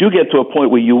 So you do get to a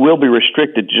point where you will be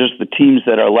restricted to just the teams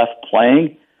that are left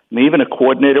playing. I mean, even a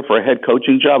coordinator for a head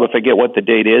coaching job, I forget what the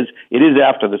date is. It is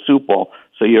after the Super Bowl,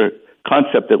 so your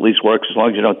concept at least works as long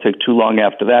as you don't take too long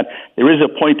after that. There is a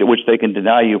point at which they can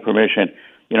deny you permission,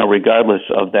 regardless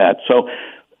of that. So,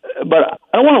 but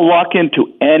I don't want to lock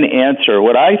into an answer.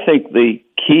 What I think the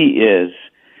key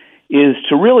is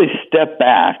to really step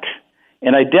back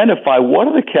and identify what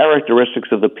are the characteristics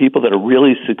of the people that are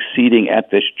really succeeding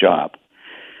at this job.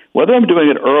 Whether I'm doing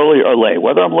it early or late,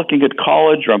 whether I'm looking at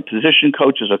college or I'm position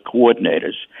coaches or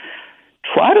coordinators,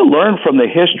 try to learn from the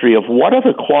history of what are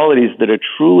the qualities that are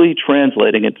truly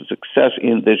translating into success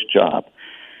in this job.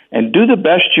 And do the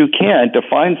best you can to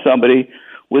find somebody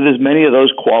with as many of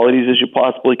those qualities as you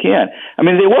possibly can. I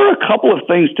mean, there were a couple of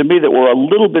things to me that were a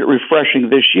little bit refreshing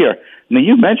this year. I mean,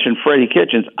 you mentioned Freddie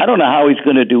Kitchens. I don't know how he's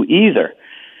going to do either.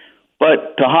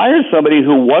 But to hire somebody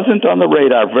who wasn't on the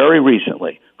radar very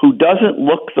recently, who doesn't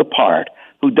look the part,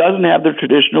 who doesn't have the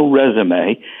traditional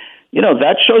resume,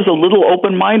 that shows a little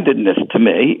open-mindedness to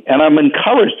me, and I'm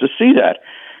encouraged to see that.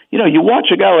 You watch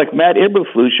a guy like Matt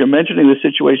Eberflus, you're mentioning the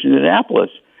situation in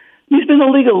Indianapolis. He's been in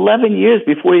the league 11 years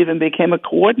before he even became a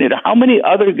coordinator. How many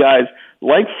other guys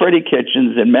like Freddie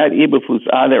Kitchens and Matt Eberflus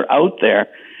are there out there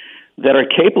that are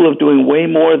capable of doing way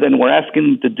more than we're asking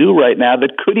them to do right now,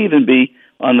 that could even be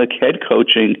on the head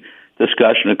coaching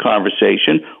discussion or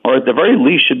conversation, or at the very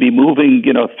least should be moving,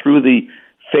 through the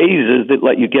phases that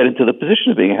let you get into the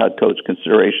position of being a head coach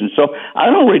consideration. So I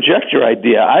don't reject your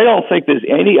idea. I don't think there's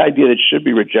any idea that should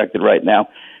be rejected right now,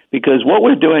 because what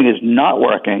we're doing is not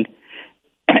working,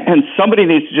 and somebody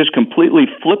needs to just completely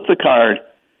flip the card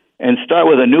and start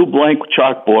with a new blank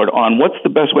chalkboard on what's the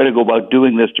best way to go about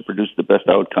doing this to produce the best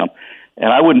outcome.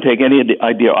 And I wouldn't take any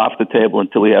idea off the table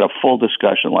until we had a full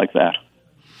discussion like that.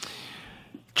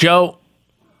 Joe,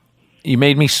 you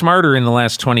made me smarter in the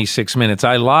last 26 minutes.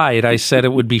 I lied. I said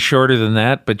it would be shorter than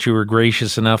that, but you were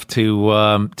gracious enough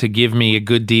to give me a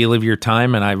good deal of your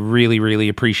time, and I really, really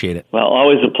appreciate it. Well,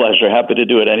 always a pleasure. Happy to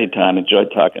do it anytime.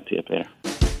 Enjoyed talking to you, Peter.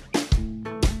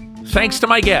 Thanks to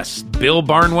my guests, Bill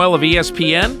Barnwell of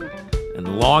ESPN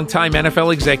and longtime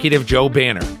NFL executive Joe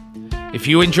Banner. If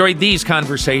you enjoyed these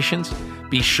conversations,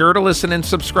 be sure to listen and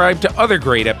subscribe to other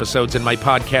great episodes in my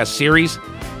podcast series,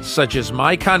 such as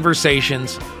my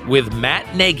conversations with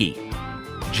Matt Nagy,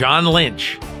 John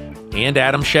Lynch, and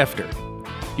Adam Schefter.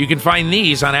 You can find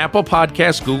these on Apple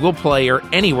Podcasts, Google Play, or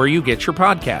anywhere you get your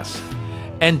podcasts.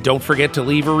 And don't forget to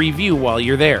leave a review while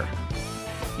you're there.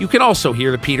 You can also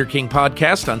hear the Peter King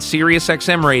Podcast on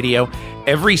SiriusXM Radio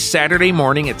every Saturday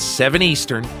morning at 7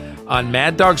 Eastern on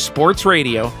Mad Dog Sports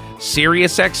Radio,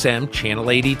 SiriusXM Channel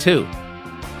 82.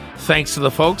 Thanks to the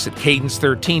folks at Cadence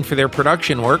 13 for their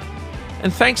production work.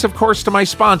 And thanks, of course, to my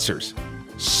sponsors,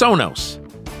 Sonos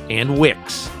and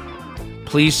Wix.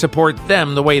 Please support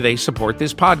them the way they support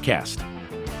this podcast.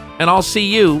 And I'll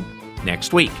see you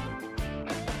next week.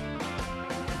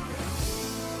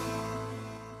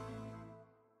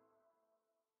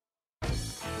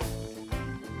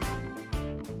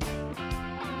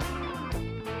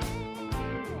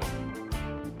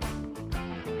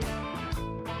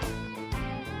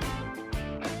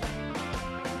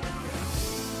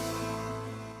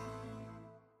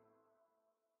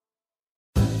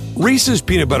 Reese's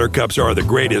Peanut Butter Cups are the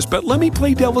greatest, but let me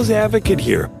play devil's advocate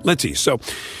here. Let's see. So,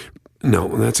 no,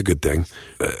 that's a good thing.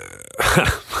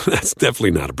 That's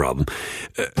definitely not a problem.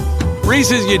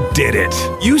 Reese's, you did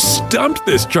it. You stumped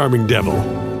this charming devil.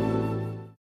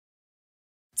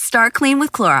 Start clean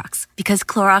with Clorox, because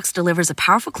Clorox delivers a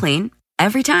powerful clean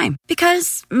every time.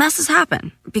 Because messes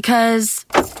happen. Because...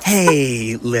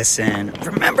 Hey, listen,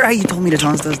 remember how you told me to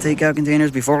toss those takeout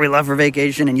containers before we left for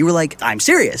vacation? And you were like, I'm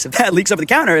serious. If that leaks over the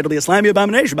counter, it'll be a slimy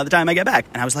abomination by the time I get back.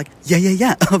 And I was like,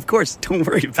 yeah, of course. Don't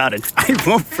worry about it. I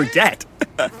won't forget.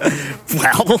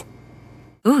 Well...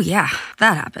 Ooh, yeah,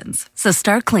 that happens. So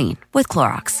start clean with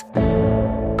Clorox.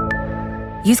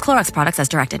 Use Clorox products as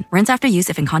directed. Rinse after use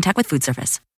if in contact with food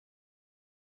surface.